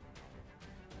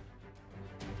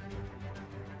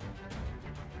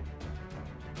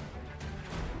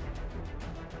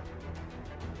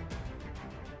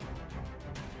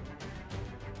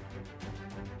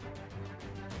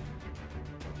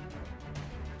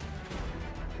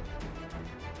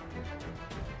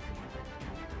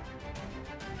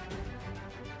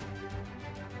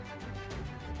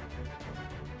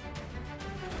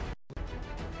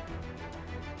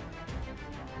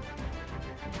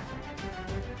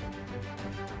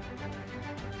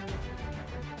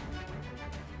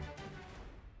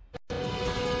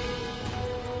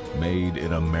 Made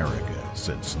in America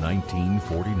since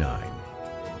 1949.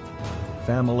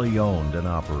 Family owned and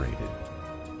operated.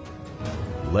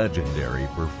 Legendary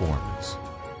performance.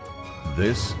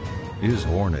 This is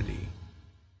Hornady.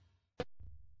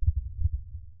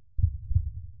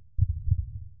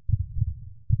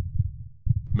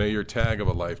 May your tag of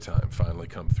a lifetime finally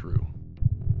come through.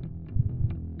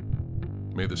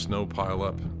 May the snow pile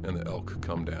up and the elk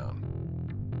come down.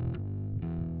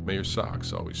 May your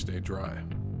socks always stay dry.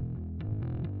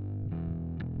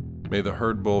 May the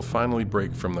herd bull finally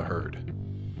break from the herd.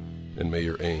 And may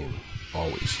your aim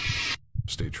always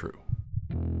stay true.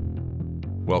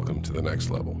 Welcome to the next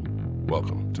level.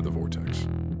 Welcome to the Vortex.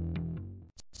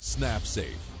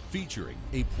 SnapSafe, featuring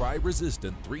a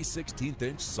pry-resistant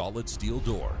 3/16-inch solid steel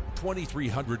door,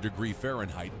 2300 degree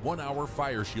Fahrenheit 1-hour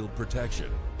fire shield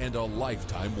protection, and a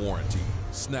lifetime warranty.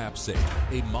 SnapSafe,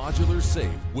 a modular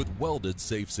safe with welded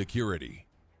safe security.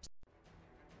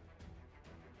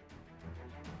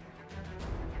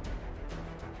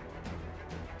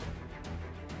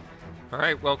 All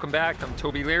right, welcome back. I'm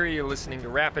Toby Leary. You're listening to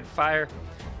Rapid Fire.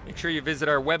 Make sure you visit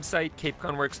our website,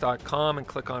 capegunworks.com, and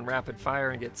click on Rapid Fire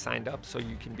and get signed up so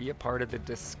you can be a part of the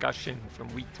discussion from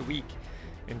week to week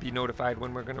and be notified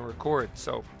when we're going to record.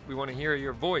 So we want to hear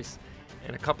your voice.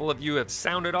 And a couple of you have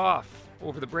sounded off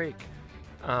over the break.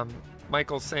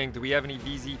 Michael's saying, do we have any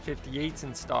VZ58s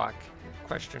in stock? ?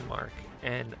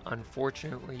 And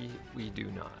unfortunately, we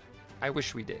do not. I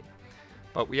wish we did.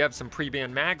 But we have some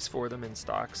pre-band mags for them in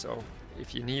stock, so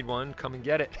if you need one, come and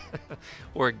get it.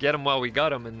 Or get them while we got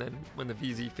them, and then when the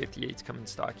VZ58s come in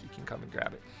stock, you can come and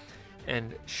grab it.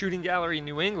 And Shooting Gallery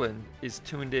New England is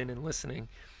tuned in and listening.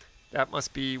 That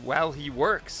must be while he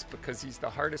works, because he's the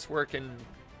hardest working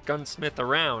gunsmith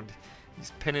around.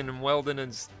 He's pinning and welding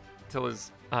until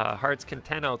his heart's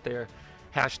content out there.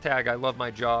 Hashtag I love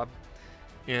my job.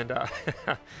 And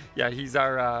yeah, he's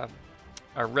our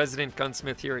resident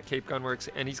gunsmith here at Cape Gunworks,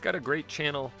 and he's got a great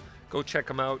channel. Go check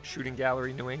him out, Shooting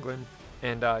Gallery New England,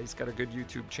 and he's got a good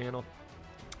YouTube channel,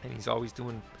 and he's always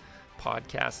doing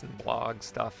podcasts and blog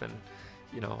stuff, and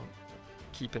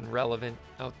keeping relevant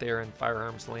out there in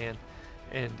firearms land.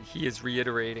 And he is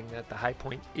reiterating that the High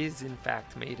Point is in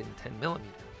fact made in 10mm.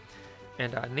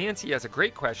 And Nancy has a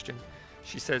great question.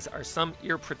 She says, are some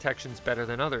ear protections better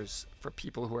than others for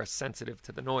people who are sensitive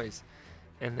to the noise?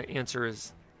 And the answer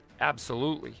is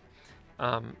absolutely.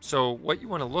 So what you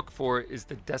want to look for is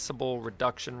the decibel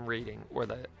reduction rating, or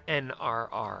the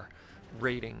NRR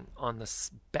rating, on the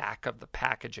back of the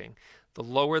packaging. The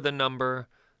lower the number,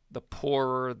 the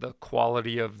poorer the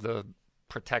quality of the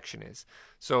protection is.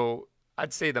 So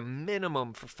I'd say the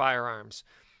minimum for firearms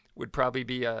would probably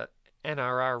be a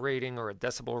NRR rating or a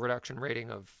decibel reduction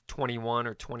rating of 21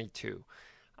 or 22.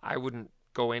 I wouldn't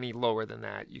go any lower than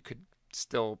that. You could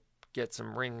still get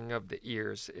some ringing of the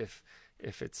ears if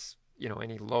it's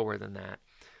any lower than that.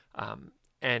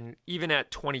 And even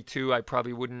at 22, I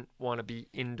probably wouldn't want to be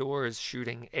indoors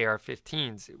shooting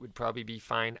AR-15s. It would probably be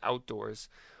fine outdoors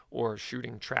or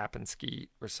shooting trap and skeet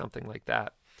or something like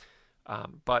that.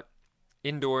 But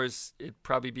indoors, it'd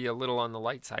probably be a little on the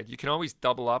light side. You can always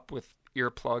double up with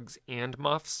earplugs and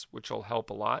muffs, which will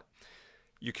help a lot.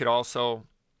 You could also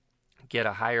get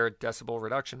a higher decibel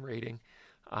reduction rating.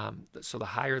 So the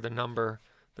higher the number,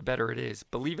 the better it is.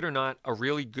 Believe it or not, a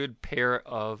really good pair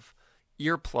of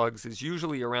earplugs is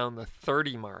usually around the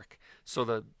 30 mark. So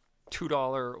the $2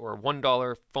 or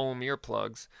 $1 foam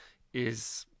earplugs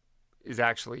is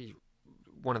actually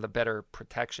one of the better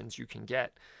protections you can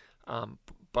get.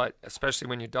 But especially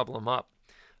when you double them up.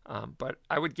 But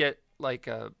I would get like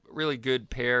a really good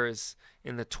pair is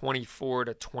in the 24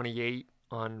 to 28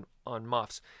 on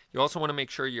muffs. You also want to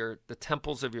make sure the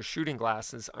temples of your shooting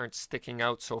glasses aren't sticking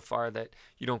out so far that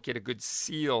you don't get a good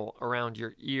seal around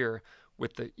your ear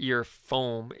with the ear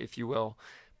foam, if you will.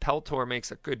 Peltor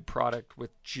makes a good product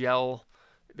with gel.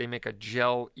 They make a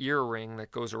gel ear ring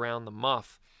that goes around the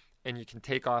muff, and you can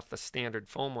take off the standard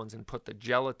foam ones and put the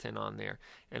gelatin on there.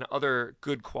 And other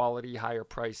good quality, higher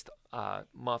priced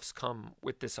muffs come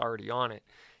with this already on it.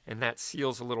 And that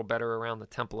seals a little better around the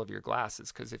temple of your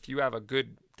glasses. Because if you have a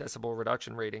good decibel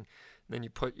reduction rating, then you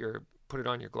put it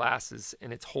on your glasses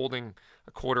and it's holding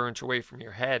a quarter inch away from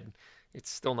your head,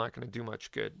 it's still not going to do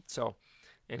much good. So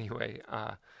anyway,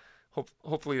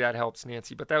 hopefully that helps,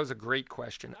 Nancy. But that was a great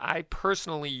question. I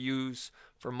personally use,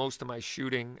 for most of my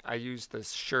shooting, I use the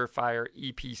Surefire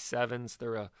EP7s.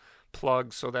 They're a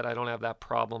plug so that I don't have that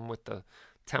problem with the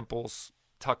temples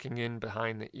tucking in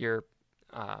behind the ear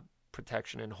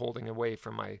protection and holding away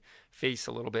from my face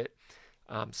a little bit.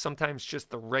 Sometimes just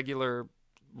the regular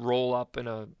roll up in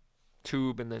a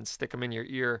tube and then stick them in your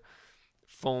ear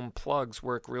foam plugs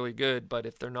work really good, but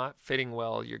if they're not fitting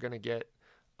well, you're going to get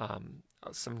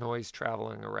some noise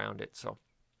traveling around it. So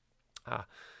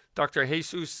Dr.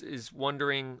 Jesus is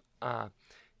wondering,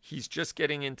 he's just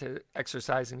getting into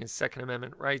exercising his Second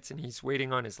Amendment rights, and he's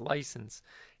waiting on his license.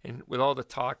 And with all the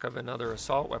talk of another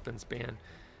assault weapons ban,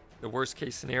 the worst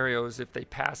case scenario is if they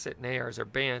pass it and ARs are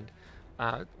banned,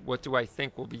 what do I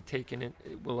think will be taken in?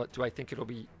 Do I think it'll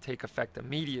be take effect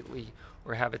immediately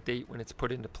or have a date when it's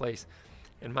put into place?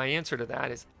 And my answer to that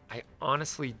is I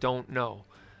honestly don't know.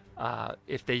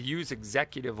 If they use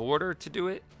executive order to do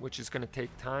it, which is going to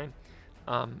take time,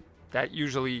 that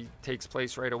usually takes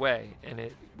place right away, and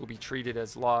it will be treated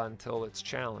as law until it's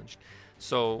challenged.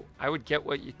 So I would get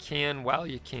what you can while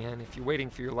you can. If you're waiting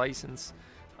for your license,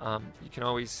 you can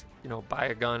always, buy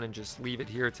a gun and just leave it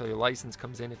here till your license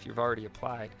comes in if you've already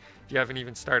applied. If you haven't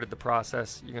even started the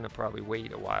process, you're going to probably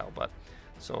wait a while. But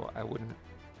so I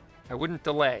wouldn't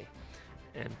delay.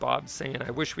 And Bob's saying,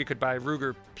 I wish we could buy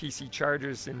Ruger PC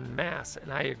chargers in mass,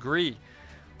 and I agree.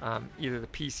 Either the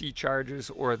PC chargers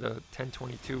or the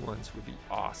 1022 ones would be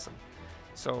awesome.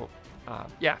 So,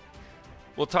 yeah,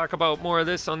 we'll talk about more of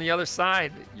this on the other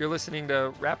side. You're listening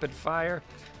to Rapid Fire,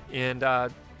 and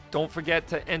don't forget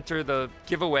to enter the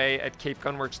giveaway at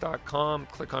capegunworks.com.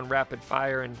 Click on Rapid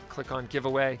Fire and click on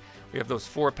giveaway. We have those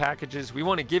 4 packages we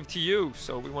want to give to you,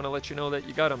 so we want to let you know that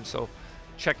you got them. So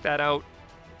check that out,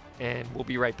 and we'll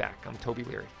be right back. I'm Toby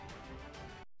Leary.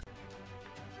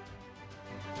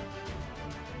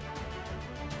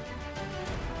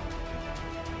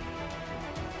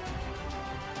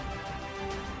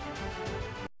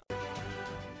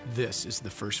 This is the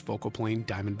first focal plane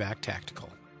Diamondback Tactical.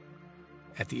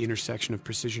 At the intersection of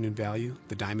precision and value,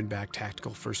 the Diamondback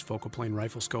Tactical first focal plane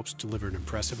rifle scopes deliver an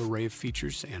impressive array of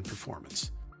features and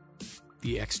performance.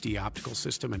 The XD optical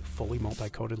system and fully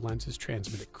multi-coated lenses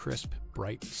transmit a crisp,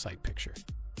 bright sight picture.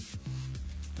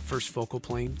 The first focal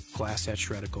plane glass-etched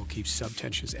reticle keeps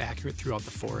sub-tensions accurate throughout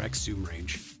the 4x zoom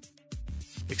range.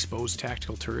 Exposed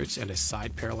tactical turrets and a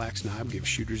side parallax knob give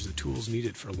shooters the tools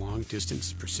needed for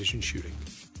long-distance precision shooting.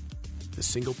 The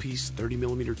single-piece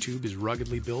 30mm tube is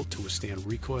ruggedly built to withstand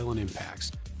recoil and impacts,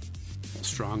 while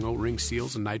strong O-ring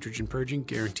seals and nitrogen purging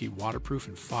guarantee waterproof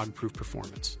and fog-proof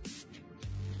performance.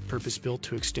 Purpose-built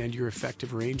to extend your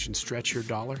effective range and stretch your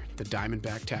dollar, the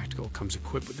Diamondback Tactical comes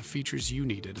equipped with the features you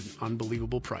need at an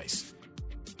unbelievable price.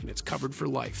 And it's covered for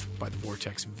life by the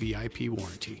Vortex VIP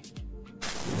warranty.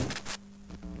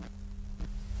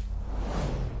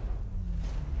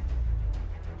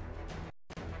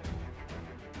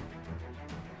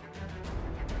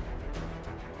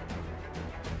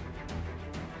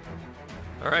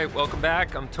 All right, welcome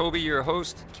back. I'm Toby, your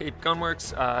host, Cape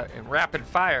Gunworks, and Rapid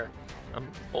Fire. I'm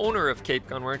owner of Cape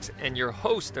Gunworks and your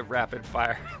host of Rapid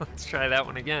Fire. Let's try that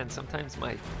one again. Sometimes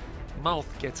my mouth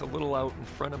gets a little out in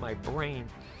front of my brain.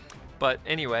 But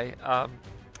anyway,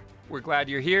 we're glad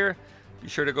you're here. Be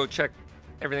sure to go check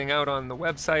everything out on the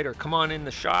website or come on in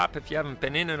the shop. If you haven't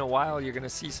been in a while, you're going to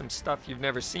see some stuff you've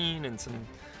never seen and some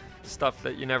stuff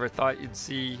that you never thought you'd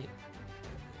see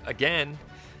again.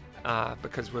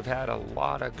 Because we've had a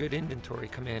lot of good inventory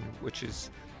come in, which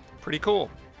is pretty cool.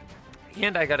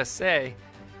 And I gotta say,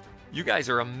 you guys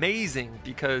are amazing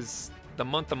because the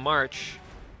month of March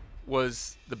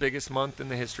was the biggest month in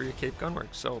the history of Cape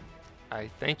Gunworks. So I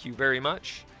thank you very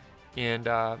much. And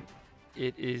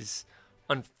it is,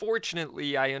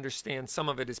 unfortunately, I understand some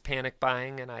of it is panic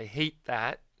buying, and I hate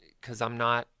that because I'm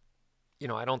not,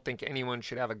 I don't think anyone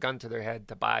should have a gun to their head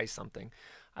to buy something.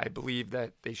 I believe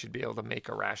that they should be able to make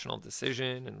a rational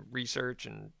decision and research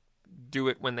and do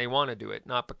it when they want to do it,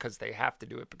 not because they have to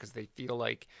do it because they feel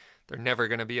like they're never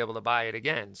going to be able to buy it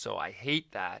again. So I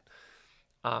hate that.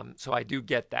 So I do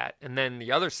get that. And then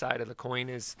the other side of the coin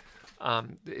is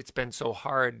it's been so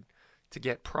hard to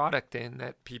get product in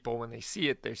that people, when they see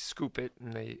it, they scoop it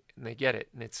and they get it.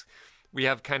 And we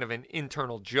have kind of an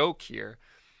internal joke here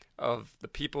of the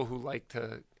people who like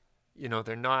to,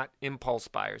 they're not impulse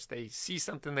buyers. They see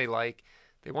something they like.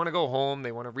 They want to go home.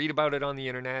 They want to read about it on the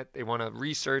internet. They want to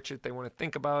research it. They want to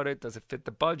think about it. Does it fit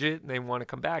the budget? And they want to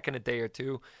come back in a day or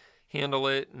two, handle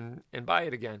it, and buy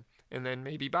it again. And then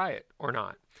maybe buy it or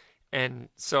not. And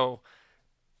so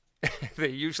they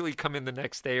usually come in the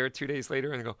next day or 2 days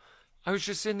later and go, I was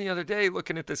just in the other day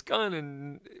looking at this gun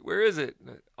and where is it?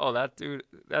 Oh,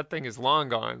 that thing is long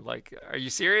gone. Like, are you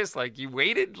serious? Like, you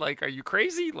waited? Like, are you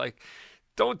crazy? Like,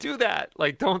 don't do that.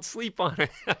 Like, don't sleep on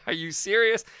it. Are you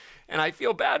serious? And I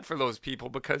feel bad for those people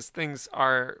because things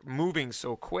are moving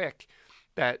so quick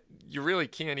that you really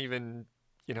can't even,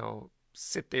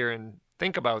 sit there and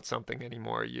think about something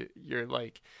anymore. You're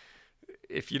like,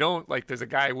 if you don't, like, there's a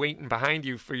guy waiting behind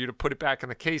you for you to put it back in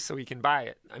the case so he can buy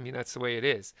it. I mean, that's the way it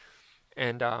is.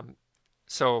 And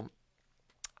so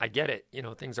I get it. You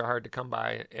know, things are hard to come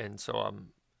by, and so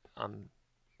I'm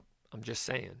just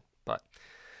saying. But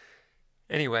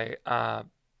anyway,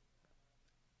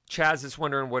 Chaz is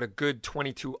wondering what a good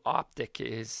 22 optic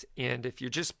is, and if you're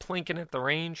just plinking at the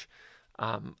range,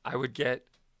 I would get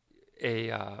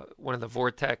one of the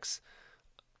Vortex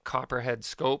Copperhead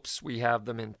scopes. We have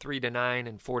them in 3-9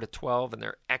 and 4-12, and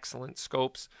they're excellent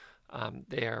scopes.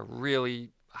 They are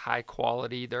really high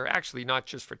quality. They're actually not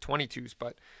just for 22s,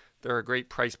 but they're a great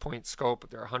price point scope.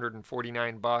 They're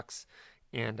 $149,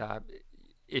 and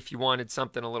if you wanted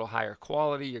something a little higher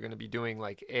quality, you're going to be doing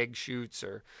like egg shoots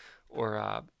or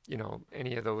you know,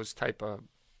 any of those type of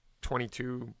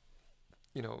 22,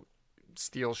 you know,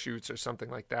 steel shoots or something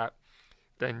like that,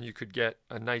 then you could get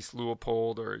a nice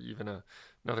Leupold or even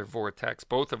another Vortex,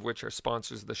 both of which are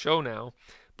sponsors of the show now,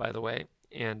 by the way.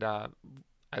 And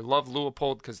I love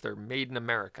Leupold because they're made in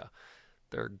America.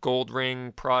 They're gold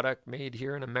ring product made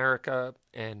here in America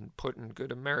and putting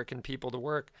good American people to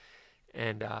work,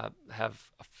 and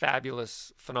have a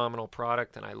fabulous, phenomenal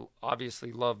product. And I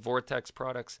obviously love Vortex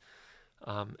products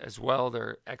as well.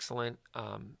 They're excellent.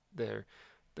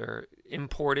 They're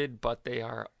imported, but they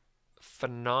are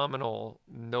phenomenal,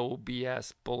 no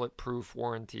BS, bulletproof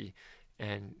warranty.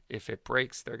 And if it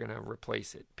breaks, they're going to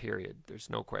replace it, period. There's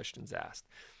no questions asked.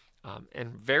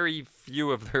 And very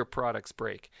few of their products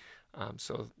break.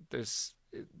 So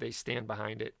they stand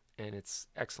behind it, and it's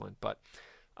excellent. But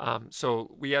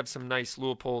so we have some nice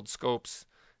Leupold scopes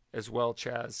as well,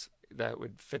 Chaz, that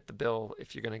would fit the bill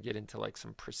if you're going to get into like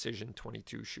some precision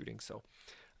 22 shooting. So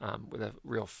with a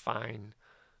real fine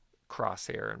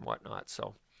crosshair and whatnot.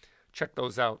 So check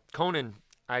those out. Conan,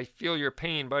 I feel your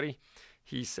pain, buddy.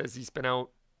 He says he's been out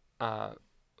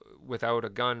without a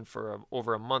gun for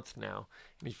over a month now,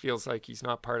 and he feels like he's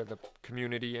not part of the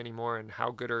community anymore, and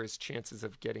how good are his chances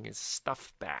of getting his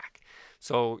stuff back.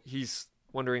 So he's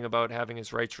wondering about having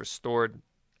his rights restored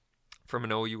from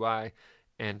an OUI,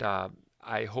 and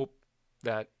I hope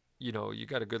that, you know, you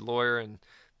got a good lawyer and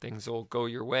things will go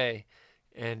your way.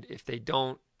 And if they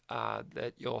don't,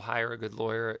 that you'll hire a good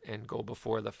lawyer and go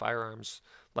before the Firearms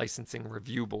Licensing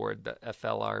Review Board, the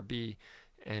FLRB,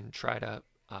 and try to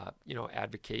you know,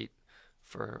 advocate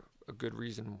for a good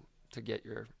reason to get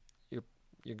your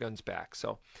guns back.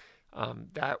 So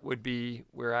that would be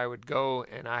where I would go,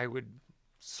 and I would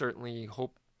certainly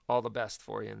hope all the best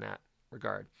for you in that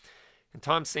regard. And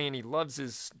Tom's saying he loves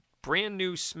his brand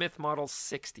new Smith Model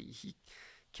 60. He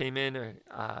came in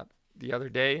the other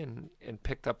day and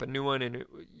picked up a new one, and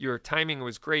your timing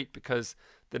was great because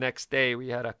the next day we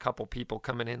had a couple people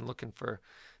coming in looking for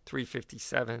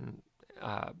 357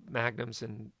 Magnums,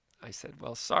 and I said,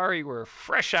 well, sorry, we're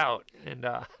fresh out. And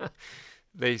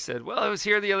they said, well, I was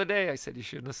here the other day. I said, you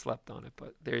shouldn't have slept on it,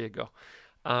 but there you go.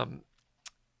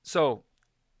 So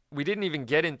we didn't even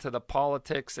get into the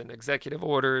politics and executive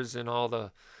orders and all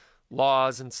the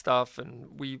laws and stuff,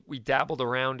 and we dabbled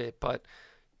around it, but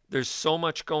there's so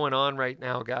much going on right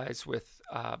now, guys, with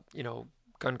you know,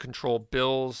 gun control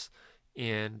bills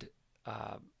and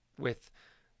with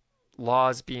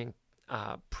laws being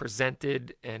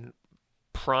presented and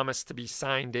promised to be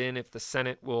signed in if the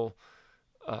Senate will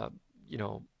you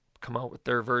know, come out with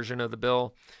their version of the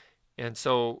bill. And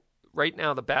so right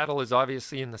now the battle is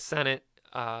obviously in the Senate.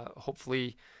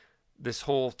 Hopefully this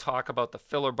whole talk about the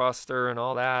filibuster and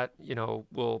all that, you know,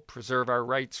 will preserve our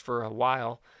rights for a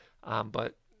while.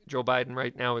 But Joe Biden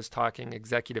right now is talking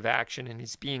executive action, and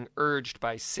he's being urged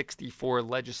by 64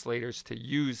 legislators to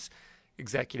use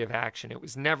executive action. It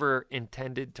was never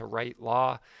intended to write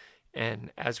law.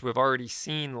 And as we've already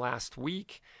seen last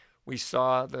week, we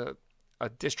saw a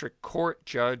district court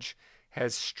judge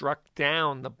has struck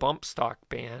down the bump stock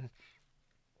ban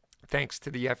thanks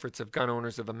to the efforts of Gun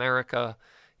Owners of America.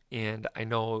 And I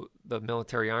know the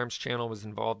Military Arms Channel was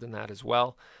involved in that as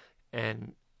well.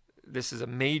 And this is a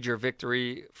major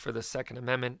victory for the Second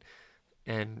Amendment.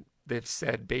 And they've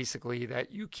said basically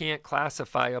that you can't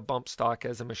classify a bump stock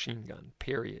as a machine gun,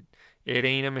 period. It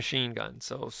ain't a machine gun,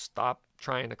 so stop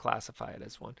trying to classify it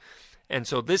as one. And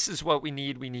so this is what we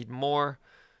need. We need more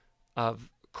of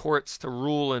courts to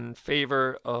rule in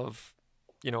favor of,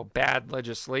 you know, bad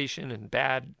legislation and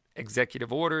bad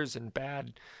executive orders and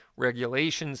bad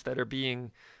regulations that are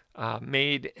being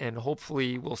made, and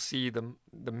hopefully we'll see the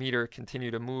meter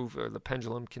continue to move, or the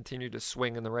pendulum continue to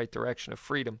swing in the right direction of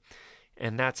freedom.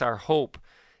 And that's our hope.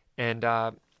 And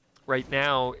right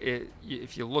now,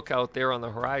 if you look out there on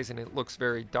the horizon, it looks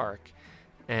very dark.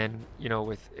 And, you know,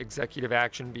 with executive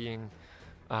action being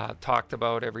talked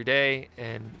about every day,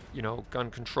 and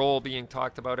gun control being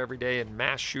talked about every day, and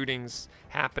mass shootings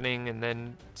happening, and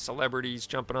then celebrities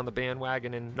jumping on the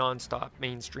bandwagon, and nonstop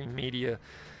mainstream media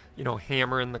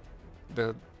hammering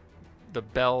the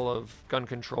bell of gun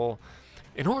control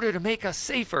in order to make us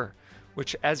safer,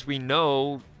 which, as we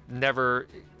know, never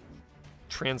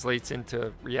translates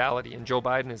into reality. And Joe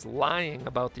Biden is lying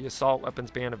about the assault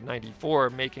weapons ban of '94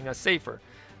 making us safer.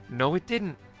 No, it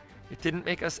didn't. It didn't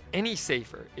make us any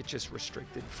safer. It just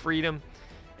restricted freedom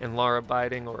and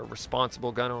law-abiding or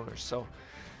responsible gun owners. So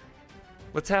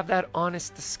let's have that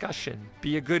honest discussion.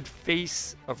 Be a good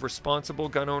face of responsible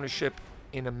gun ownership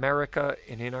in America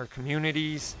and in our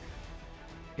communities,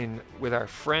 with our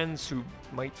friends who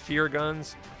might fear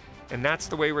guns. And that's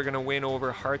the way we're going to win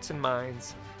over hearts and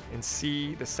minds and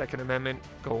see the Second Amendment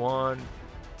go on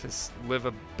to live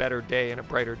a better day and a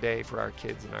brighter day for our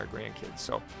kids and our grandkids.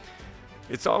 So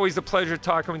it's always a pleasure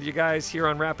talking with you guys here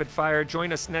on Rapid Fire.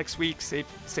 Join us next week,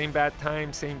 same bat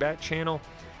time, same bat channel.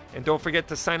 And don't forget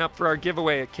to sign up for our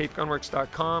giveaway at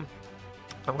capegunworks.com.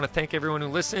 I want to thank everyone who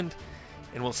listened,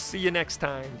 and we'll see you next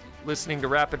time. Listening to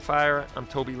Rapid Fire, I'm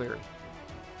Toby Leary.